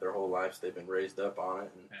 and their whole lives they've been raised up on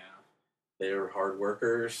it. And they're hard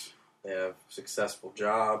workers. They have successful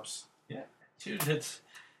jobs. Yeah, dude, it's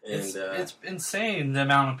insane the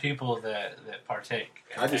amount of people that partake.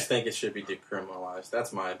 I just think it should be decriminalized.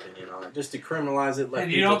 That's my opinion on it. Just decriminalize it. Let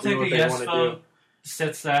and you don't think a yes vote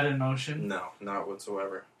sets that in motion? No, not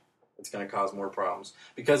whatsoever. It's going to cause more problems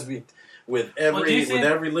because with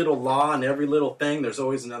every little law and every little thing, there's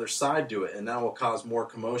always another side to it, and that will cause more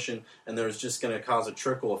commotion. And there's just going to cause a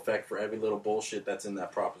trickle effect for every little bullshit that's in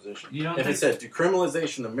that proposition. If it said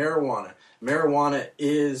decriminalization of marijuana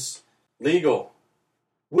is legal,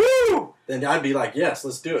 woo! Then I'd be like, yes,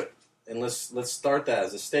 let's do it, and let's start that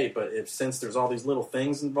as a state. But since there's all these little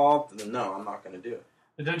things involved, then no, I'm not going to do it.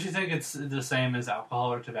 But don't you think it's the same as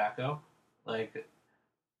alcohol or tobacco? Like,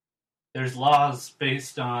 there's laws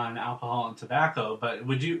based on alcohol and tobacco, but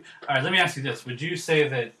would you... All right, let me ask you this. Would you say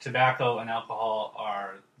that tobacco and alcohol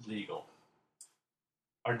are legal?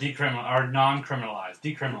 Are non-criminalized?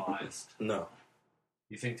 Decriminalized? No.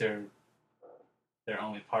 You think they're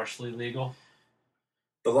only partially legal?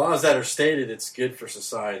 The laws that are stated, it's good for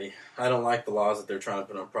society. I don't like the laws that they're trying to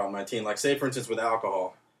put on Prop 19. Like, say, for instance, with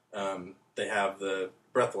alcohol, they have the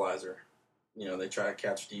breathalyzer. You know, they try to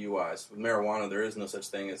catch DUIs. With marijuana, there is no such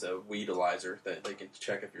thing as a weedalizer that they can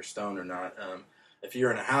check if you're stoned or not. If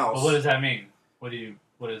you're in a house... Well, what does that mean? What is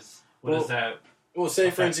that... Well,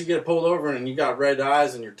 say, for instance, you get pulled over and you got red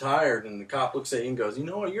eyes and you're tired, and the cop looks at you and goes, you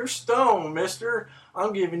know what, you're stoned, mister.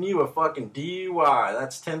 I'm giving you a fucking DUI.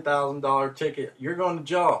 That's $10,000 ticket. You're going to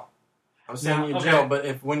jail. I'm sending you to jail.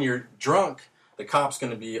 But when you're drunk, the cop's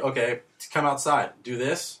going to be, okay, come outside. Do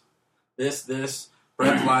this,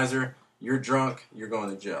 breathalyzer. You're drunk, you're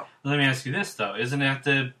going to jail. Let me ask you this, though. Isn't that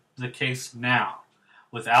the case now?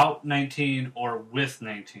 Without 19 or with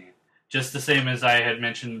 19? Just the same as I had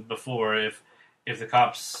mentioned before, if the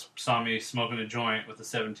cops saw me smoking a joint with a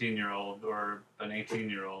 17-year-old or an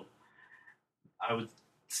 18-year-old, I would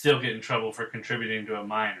still get in trouble for contributing to a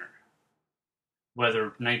minor.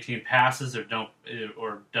 Whether 19 passes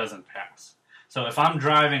or doesn't pass. So if I'm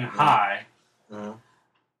driving high... Mm-hmm.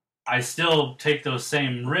 I still take those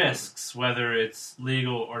same risks, whether it's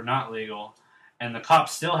legal or not legal, and the cop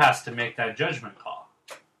still has to make that judgment call.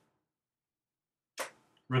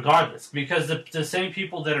 Regardless. Because the same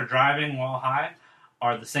people that are driving while high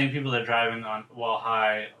are the same people that are driving while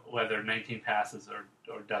high, whether 19 passes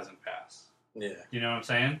or doesn't pass. Yeah. You know what I'm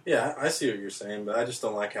saying? Yeah, I see what you're saying, but I just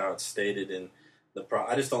don't like how it's stated in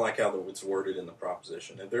I just don't like how it's worded in the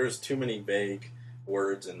proposition. If there's too many vague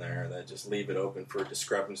words in there that just leave it open for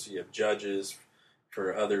discrepancy of judges,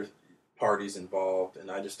 for other parties involved,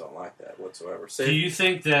 and I just don't like that whatsoever. Do you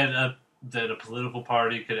think that a political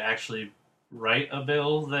party could actually write a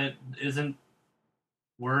bill that isn't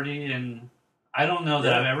wordy? And I don't know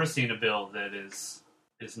that I've ever seen a bill that is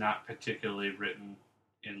not particularly written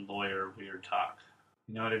in lawyer weird talk.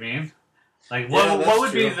 You know what I mean? Like, what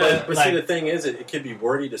would be the... But see, the thing is, it could be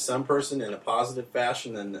wordy to some person in a positive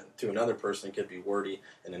fashion, and to another person it could be wordy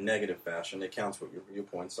in a negative fashion. It counts what your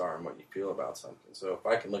viewpoints are and what you feel about something. So if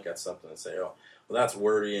I can look at something and say, oh, well, that's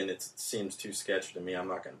wordy and it seems too sketchy to me, I'm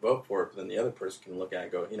not going to vote for it. But then the other person can look at it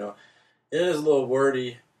and go, you know, it is a little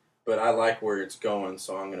wordy, but I like where it's going,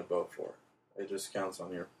 so I'm going to vote for it. It just counts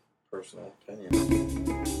on your personal opinion.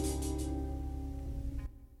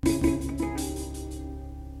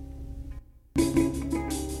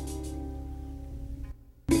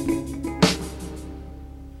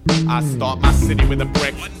 I start my city with a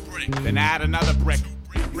brick, then add another brick.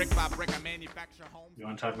 Brick by brick, I manufacture homes. You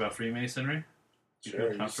want to talk about Freemasonry?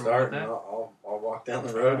 Sure, you start, and I'll walk down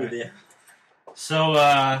the road with you. So,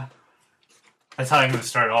 that's how I'm going to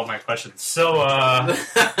start all my questions. So,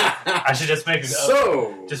 I should just make a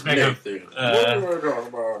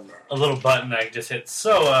little button I can just hit.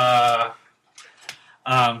 So,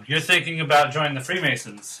 you're thinking about joining the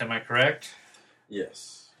Freemasons, am I correct?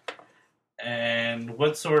 Yes. And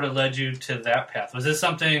what sort of led you to that path? Was this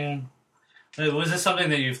something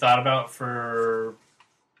that you've thought about for...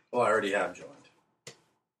 Well, I already have joined.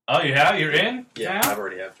 Oh, you have? You're in? Yeah, now? I've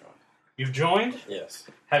already have joined. You've joined? Yes.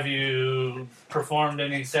 Have you performed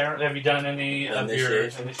any have you done any of your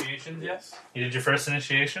initiations yet? Yes. You did your first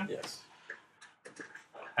initiation? Yes.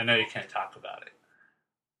 I know you can't talk about it,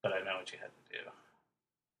 but I know what you had to do.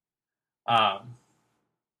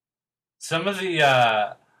 Some of the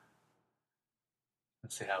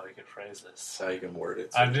let's see how we could phrase this. That's how you can word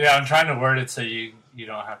it. I'm trying to word it so you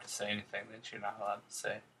don't have to say anything that you're not allowed to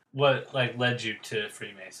say. What led you to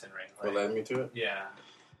Freemasonry? What led me to it? Yeah.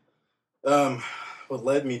 What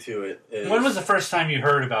led me to it is... When was the first time you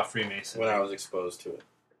heard about Freemasonry? When I was exposed to it.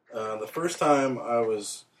 The first time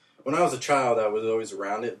when I was a child, I was always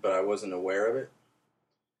around it, but I wasn't aware of it.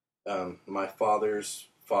 My father's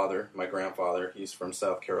father, my grandfather, he's from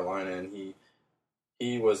South Carolina, and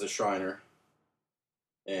he was a Shriner,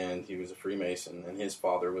 and he was a Freemason, and his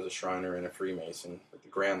father was a Shriner and a Freemason at the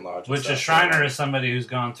Grand Lodge. Which a Shriner is somebody who's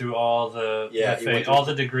gone through all the all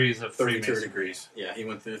the degrees of 32 Freemasonry. degrees. Yeah, he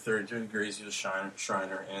went through 32 degrees. He was a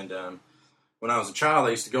Shriner, and when I was a child,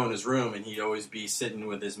 I used to go in his room, and he'd always be sitting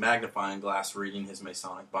with his magnifying glass reading his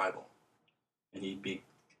Masonic Bible, and he'd be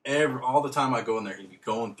all the time I go in there, he'd be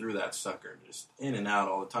going through that sucker, just in and out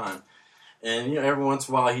all the time. And every once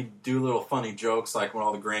in a while, he'd do little funny jokes, like when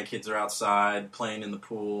all the grandkids are outside playing in the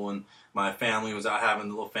pool, and my family was out having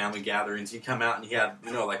the little family gatherings. He'd come out and he had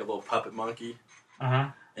like a little puppet monkey,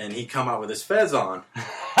 and he'd come out with his fez on,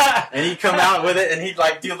 and he'd come out with it, and he'd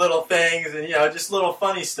do little things, and just little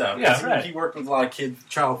funny stuff. Yeah, right. He worked with a lot of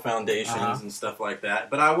child foundations and stuff like that,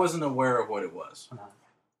 but I wasn't aware of what it was.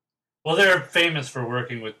 Well, they're famous for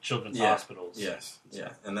working with children's hospitals. Yes,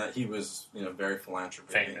 yeah, and that he was, very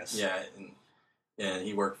philanthropic. Famous. And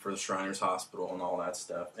he worked for the Shriners Hospital and all that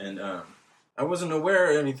stuff. And I wasn't aware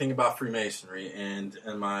of anything about Freemasonry. And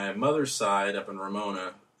on my mother's side, up in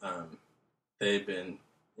Ramona, they've been,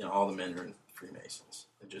 all the men are Freemasons.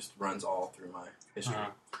 It just runs all through my history.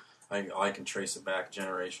 I can trace it back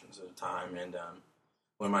generations at a time. And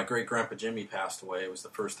when my great-grandpa Jimmy passed away, it was the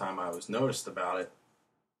first time I was noticed about it.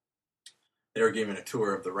 They were giving a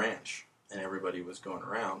tour of the ranch, and everybody was going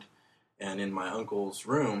around. And in my uncle's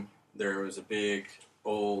room, there was a big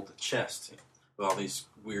old chest with all these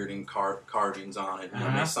weird carvings on it,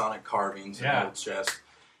 Masonic carvings in the old chest.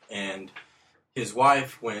 And his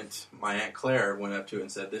wife my Aunt Claire went up to it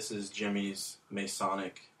and said, "This is Jimmy's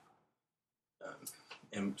Masonic,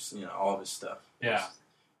 all of his stuff. Yeah.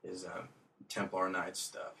 His Templar Knights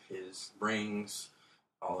stuff, his rings,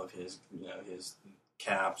 all of his, his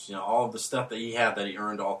caps, all of the stuff that he had that he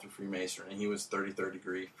earned all through Freemasonry. And he was 33rd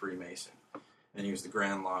degree Freemason. And he was the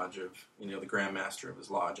Grand Lodge of, the Grand Master of his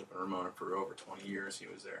lodge up in Ramona for over 20 years he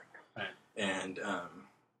was there. Right. And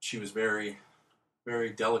she was very, very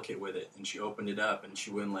delicate with it. And she opened it up and she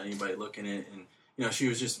wouldn't let anybody look in it. And, she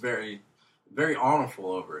was just very, very honorful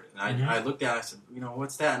over it. And I looked at it, I said,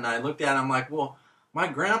 what's that? And I looked at it, I'm like, well, my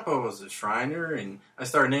grandpa was a Shriner, and I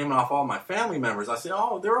started naming off all my family members. I said,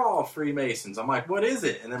 "Oh, they're all Freemasons." I'm like, "What is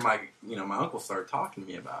it?" And then my uncle started talking to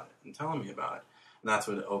me about it and telling me about it, and that's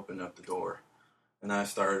what opened up the door. And I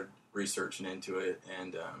started researching into it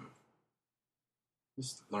and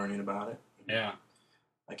just learning about it. Yeah.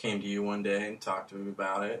 I came to you one day and talked to me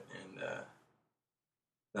about it, and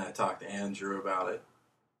then I talked to Andrew about it,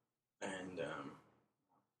 and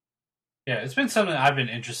it's been something I've been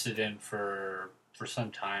interested in for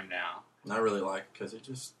some time now. And I really like it because it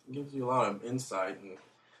just gives you a lot of insight, and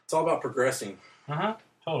it's all about progressing.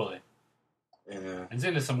 Totally. And it's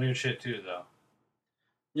into some weird shit too, though.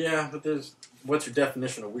 Yeah, but what's your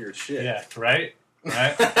definition of weird shit? Yeah, right.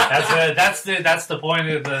 That's the point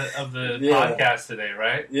of the podcast today,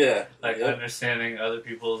 right? Yeah, understanding other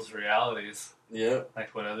people's realities. Yeah,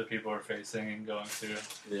 like what other people are facing and going through,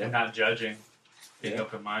 yeah. And not judging, being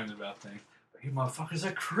open-minded about things. You motherfuckers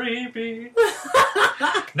are creepy.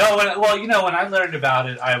 No, when I learned about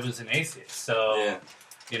it, I was an atheist. So,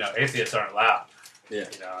 atheists aren't allowed. Yeah.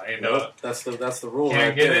 That's the rule.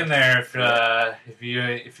 Can't get in there if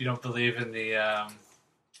you don't believe in the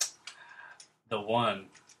one.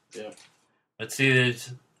 Yeah. Let's see,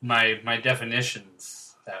 my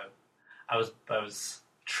definitions. That I was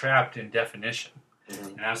trapped in definition,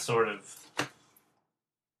 and I sort of.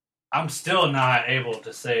 I'm still not able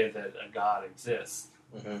to say that a God exists,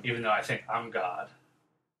 even though I think I'm God.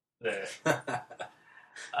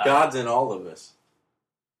 God's in all of us,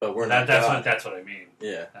 but we're not God. That's what I mean.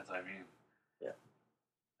 Yeah, that's what I mean. Yeah.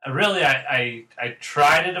 I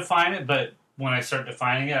try to define it, but when I start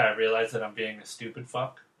defining it, I realize that I'm being a stupid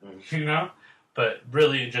fuck. but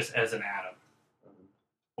really just as an atom.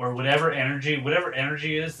 Or whatever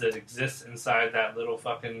energy is that exists inside that little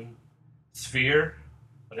fucking sphere,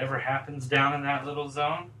 whatever happens down in that little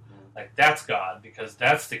zone, like that's God, because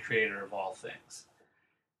that's the creator of all things.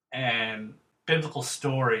 And biblical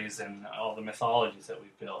stories and all the mythologies that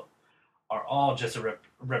we've built are all just a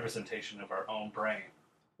representation of our own brain.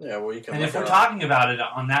 Yeah, well, you can. And if we're talking about it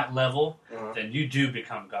on that level, then you do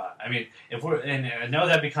become God. I mean, and I know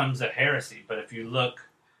that becomes a heresy, but if you look,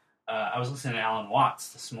 I was listening to Alan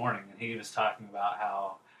Watts this morning, and he was talking about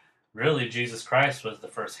how really Jesus Christ was the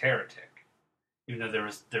first heretic, even though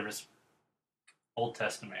there was Old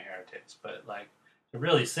Testament heretics. But like to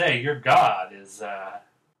really say you're God is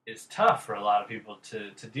tough for a lot of people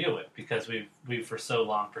to deal with, because we've for so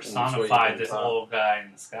long personified this old guy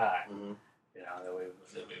in the sky. Mm-hmm. You know,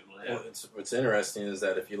 that we live. Well, what's interesting is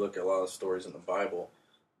that if you look at a lot of stories in the Bible,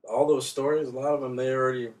 all those stories, a lot of them they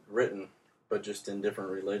already written, but just in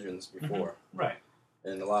different religions before. Mm-hmm. Right.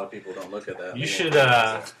 And a lot of people don't look at that. You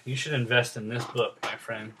should invest in this book, my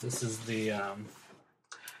friend. This is the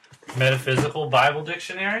Metaphysical Bible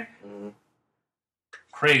Dictionary. Mm-hmm.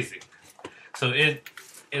 Crazy. So it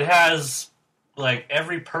has like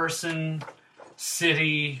every person,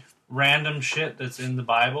 city, random shit that's in the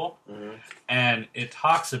Bible, and it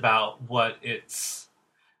talks about what its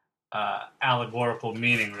allegorical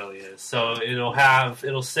meaning really is. So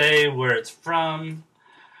it'll say where it's from,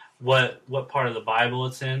 what part of the Bible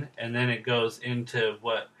it's in, and then it goes into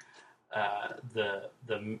what the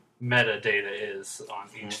metadata is on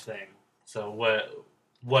each thing. So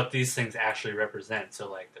what these things actually represent. So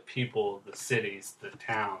like the people, the cities, the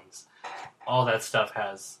towns, all that stuff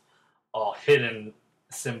has all hidden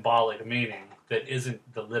symbolic meaning that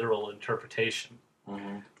isn't the literal interpretation,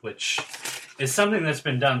 which is something that's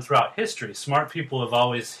been done throughout history. Smart people have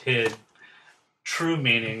always hid true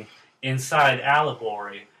meaning inside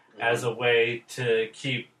allegory as a way to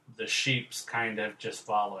keep the sheeps kind of just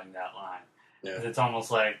following that line. Yeah. It's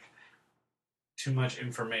almost like too much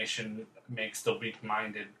information makes the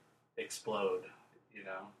weak-minded explode, you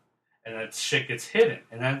know? And that shit gets hidden.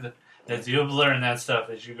 And that you'll learn that stuff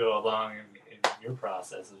as you go along in your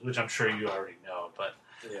processes, which I'm sure you already know. But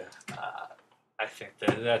I think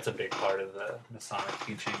that's a big part of the Masonic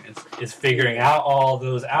teaching is figuring out all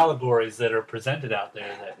those allegories that are presented out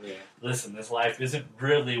there that, listen, this life isn't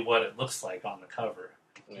really what it looks like on the cover.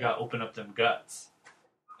 You got to open up them guts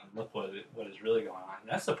and look what is really going on. And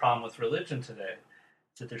that's the problem with religion today,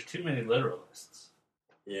 is that there's too many literalists.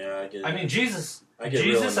 Yeah, I get it. I mean, Jesus, I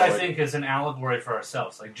think, is an allegory for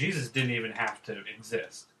ourselves. Like, Jesus didn't even have to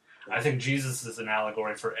exist. I think Jesus is an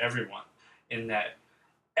allegory for everyone, in that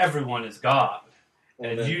everyone is God.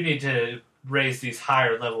 And you need to raise these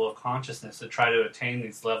higher level of consciousness to try to attain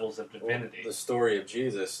these levels of divinity. Well, the story of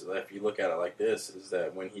Jesus, if you look at it like this, is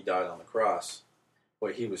that when he died on the cross,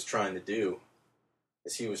 what he was trying to do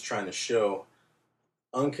is he was trying to show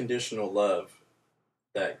unconditional love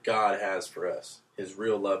that God has for us, his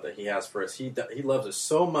real love that he has for us. He loves us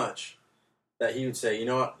so much that he would say, you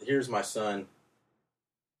know what, here's my son,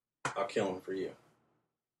 I'll kill him for you.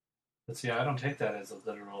 But see, I don't take that as a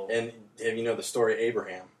literal... And you know the story of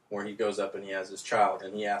Abraham, where he goes up and he has his child,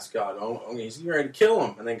 and he asks God, he's ready to kill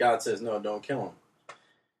him. And then God says, no, don't kill him.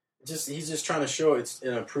 He's just trying to show it's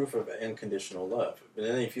in a proof of unconditional love. But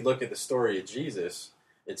then if you look at the story of Jesus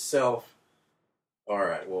itself, all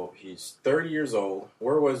right, well, he's 30 years old.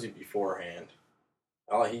 Where was he beforehand?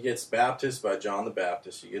 He gets baptized by John the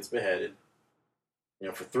Baptist. He gets beheaded.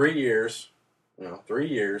 For 3 years, 3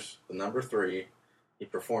 years, the number 3, he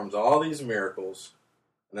performs all these miracles.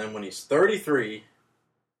 And then when he's 33,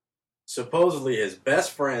 supposedly his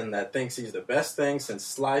best friend that thinks he's the best thing since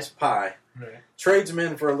sliced pie trades him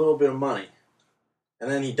in for a little bit of money. And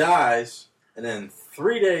then he dies, and then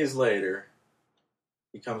 3 days later,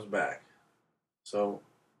 he comes back. So,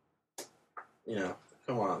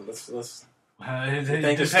 come on, let's I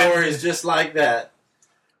think the story is just like that.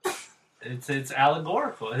 It's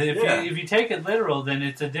allegorical. If you take it literal, then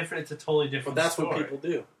it's a totally different. But that's story. what people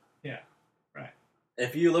do. Yeah, right.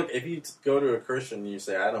 If you go to a Christian and you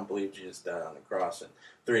say, "I don't believe Jesus died on the cross," and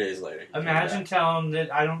 3 days later, imagine telling them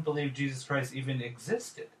that I don't believe Jesus Christ even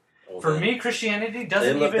existed. For me, Christianity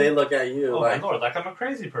doesn't They look at you my Lord, like I'm a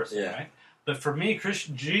crazy person, right? But for me,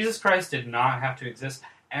 Jesus Christ did not have to exist,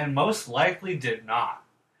 and most likely did not.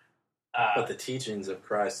 But the teachings of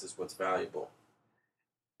Christ is what's valuable.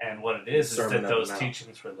 And what it is that those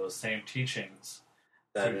teachings were those same teachings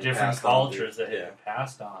that through different cultures that had been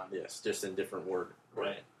passed on. Yes, just in different words.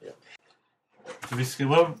 Right. Yeah.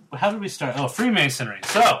 How did we start? Oh, Freemasonry.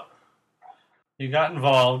 So, you got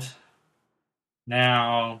involved.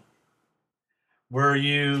 Now, Were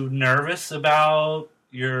you nervous about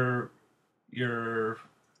your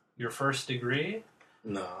first degree?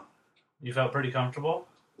 No. You felt pretty comfortable?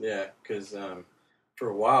 Yeah, because for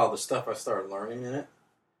a while, the stuff I started learning in it,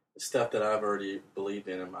 the stuff that I've already believed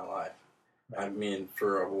in my life. I mean,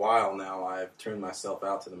 for a while now, I've tuned myself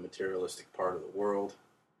out to the materialistic part of the world.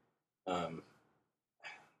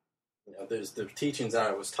 There's the teachings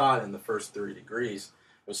I was taught in the first 3 degrees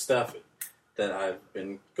was stuff that I've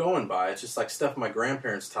been going by. It's just like stuff my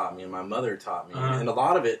grandparents taught me and my mother taught me. And a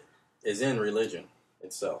lot of it is in religion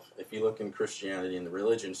itself. If you look in Christianity and the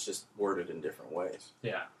religion, it's just worded in different ways.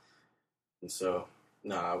 Yeah. And so,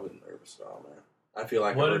 no, I wasn't nervous at all, man. I feel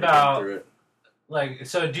like What I've about, already been through it. Like,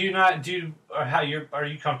 so are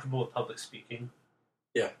you comfortable with public speaking?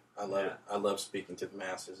 Yeah, I love it. I love speaking to the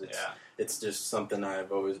masses. It's just something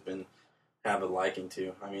I've always have a liking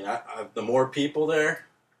to. I mean, the more people there,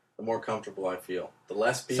 the more comfortable I feel. The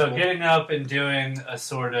less people. So getting up and doing a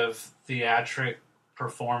sort of theatric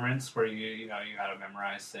performance where you got to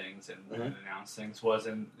memorize things and announce things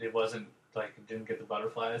wasn't like it didn't get the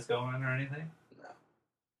butterflies going or anything? No.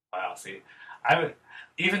 Wow. See,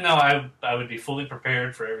 even though I would be fully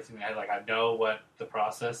prepared for everything. I know what the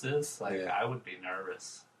process is. I would be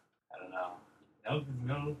nervous. I don't know.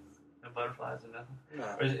 No butterflies or nothing.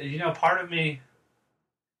 No. Or, part of me.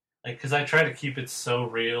 Because I try to keep it so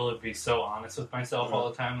real and be so honest with myself all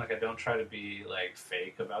the time. I don't try to be,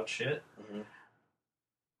 fake about shit. Mm-hmm.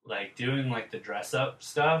 Doing, the dress-up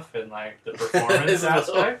stuff and, the performance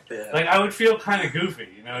aspect. Yeah. I would feel kind of goofy,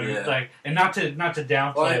 and not to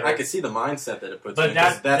downplay Well, I could see the mindset that it puts but in.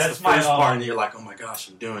 that's the first part, and you're like, oh my gosh,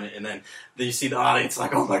 I'm doing it. And then you see the audience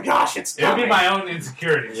like, oh my gosh, it's it would be my own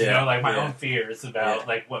insecurities, my Yeah. own fears about,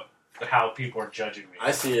 how people are judging me.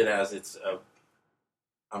 I see it as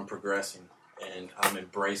I'm progressing, and I'm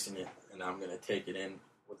embracing it, and I'm going to take it in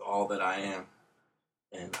with all that I am,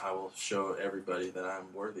 and I will show everybody that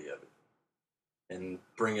I'm worthy of it, and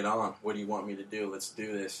bring it on. What do you want me to do? Let's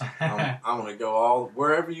do this. I want to go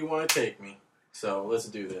wherever you want to take me, so let's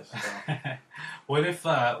do this. So. What if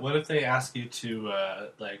they ask you to,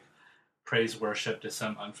 praise worship to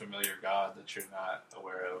some unfamiliar god that you're not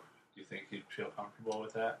aware of? Do you think you'd feel comfortable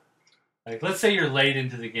with that? Let's say you're late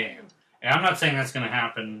into the game. And I'm not saying that's going to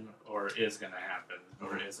happen, or is going to happen,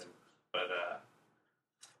 or isn't. But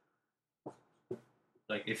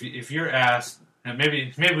if you're asked, and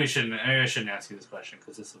maybe we shouldn't. Maybe I shouldn't ask you this question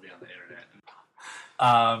because this will be on the internet.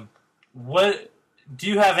 What do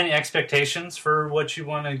you have any expectations for what you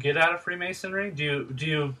want to get out of Freemasonry? Do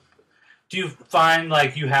you find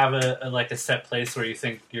you have a set place where you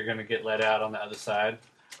think you're going to get let out on the other side,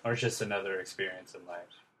 or it's just another experience in life?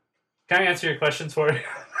 Can I answer your questions for you?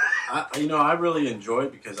 I really enjoy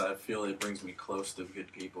it because I feel it brings me close to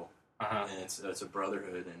good people, and it's a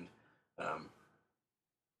brotherhood, and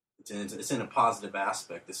it's in a positive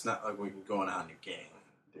aspect. It's not like we're going out in a gang.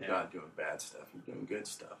 You're not doing bad stuff. You're doing good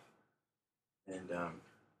stuff, and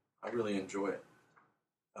I really enjoy it.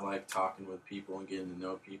 I like talking with people and getting to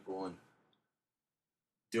know people and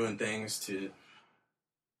doing things to,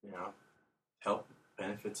 help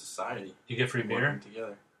benefit society. You get free beer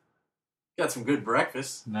together. Got some good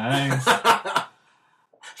breakfast. Nice.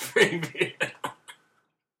 Free beer.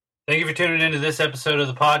 Thank you for tuning into this episode of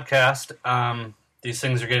the podcast. These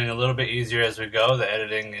things are getting a little bit easier as we go. The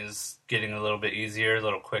editing is getting a little bit easier, a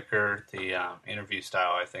little quicker. The interview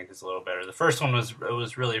style, I think, is a little better. The first one was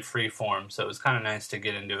really free form, so it was kind of nice to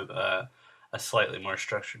get into a slightly more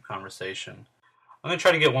structured conversation. I'm going to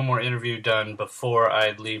try to get one more interview done before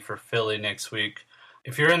I leave for Philly next week.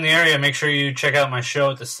 If you're in the area, make sure you check out my show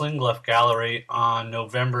at the Slingbluff Gallery on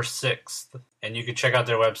November 6th. And you can check out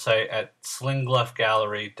their website at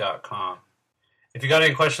slingbluffgallery.com. If you got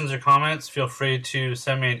any questions or comments, feel free to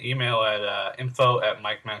send me an email at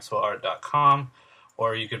info@mikemaxwellart.com,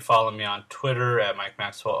 or you can follow me on Twitter at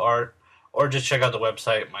MikeMaxwellArt, or just check out the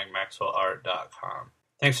website, MikeMaxwellArt.com.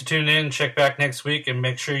 Thanks for tuning in. Check back next week, and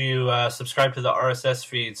make sure you subscribe to the RSS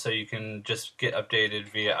feed so you can just get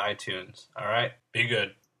updated via iTunes. All right? Be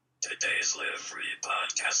good. Today's Live Free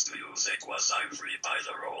podcast music was I'm Free by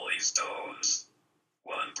the Rolling Stones.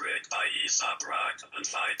 One Brick by Aesop Rock and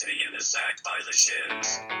 5 Tea in a Sack by the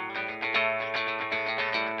Shins.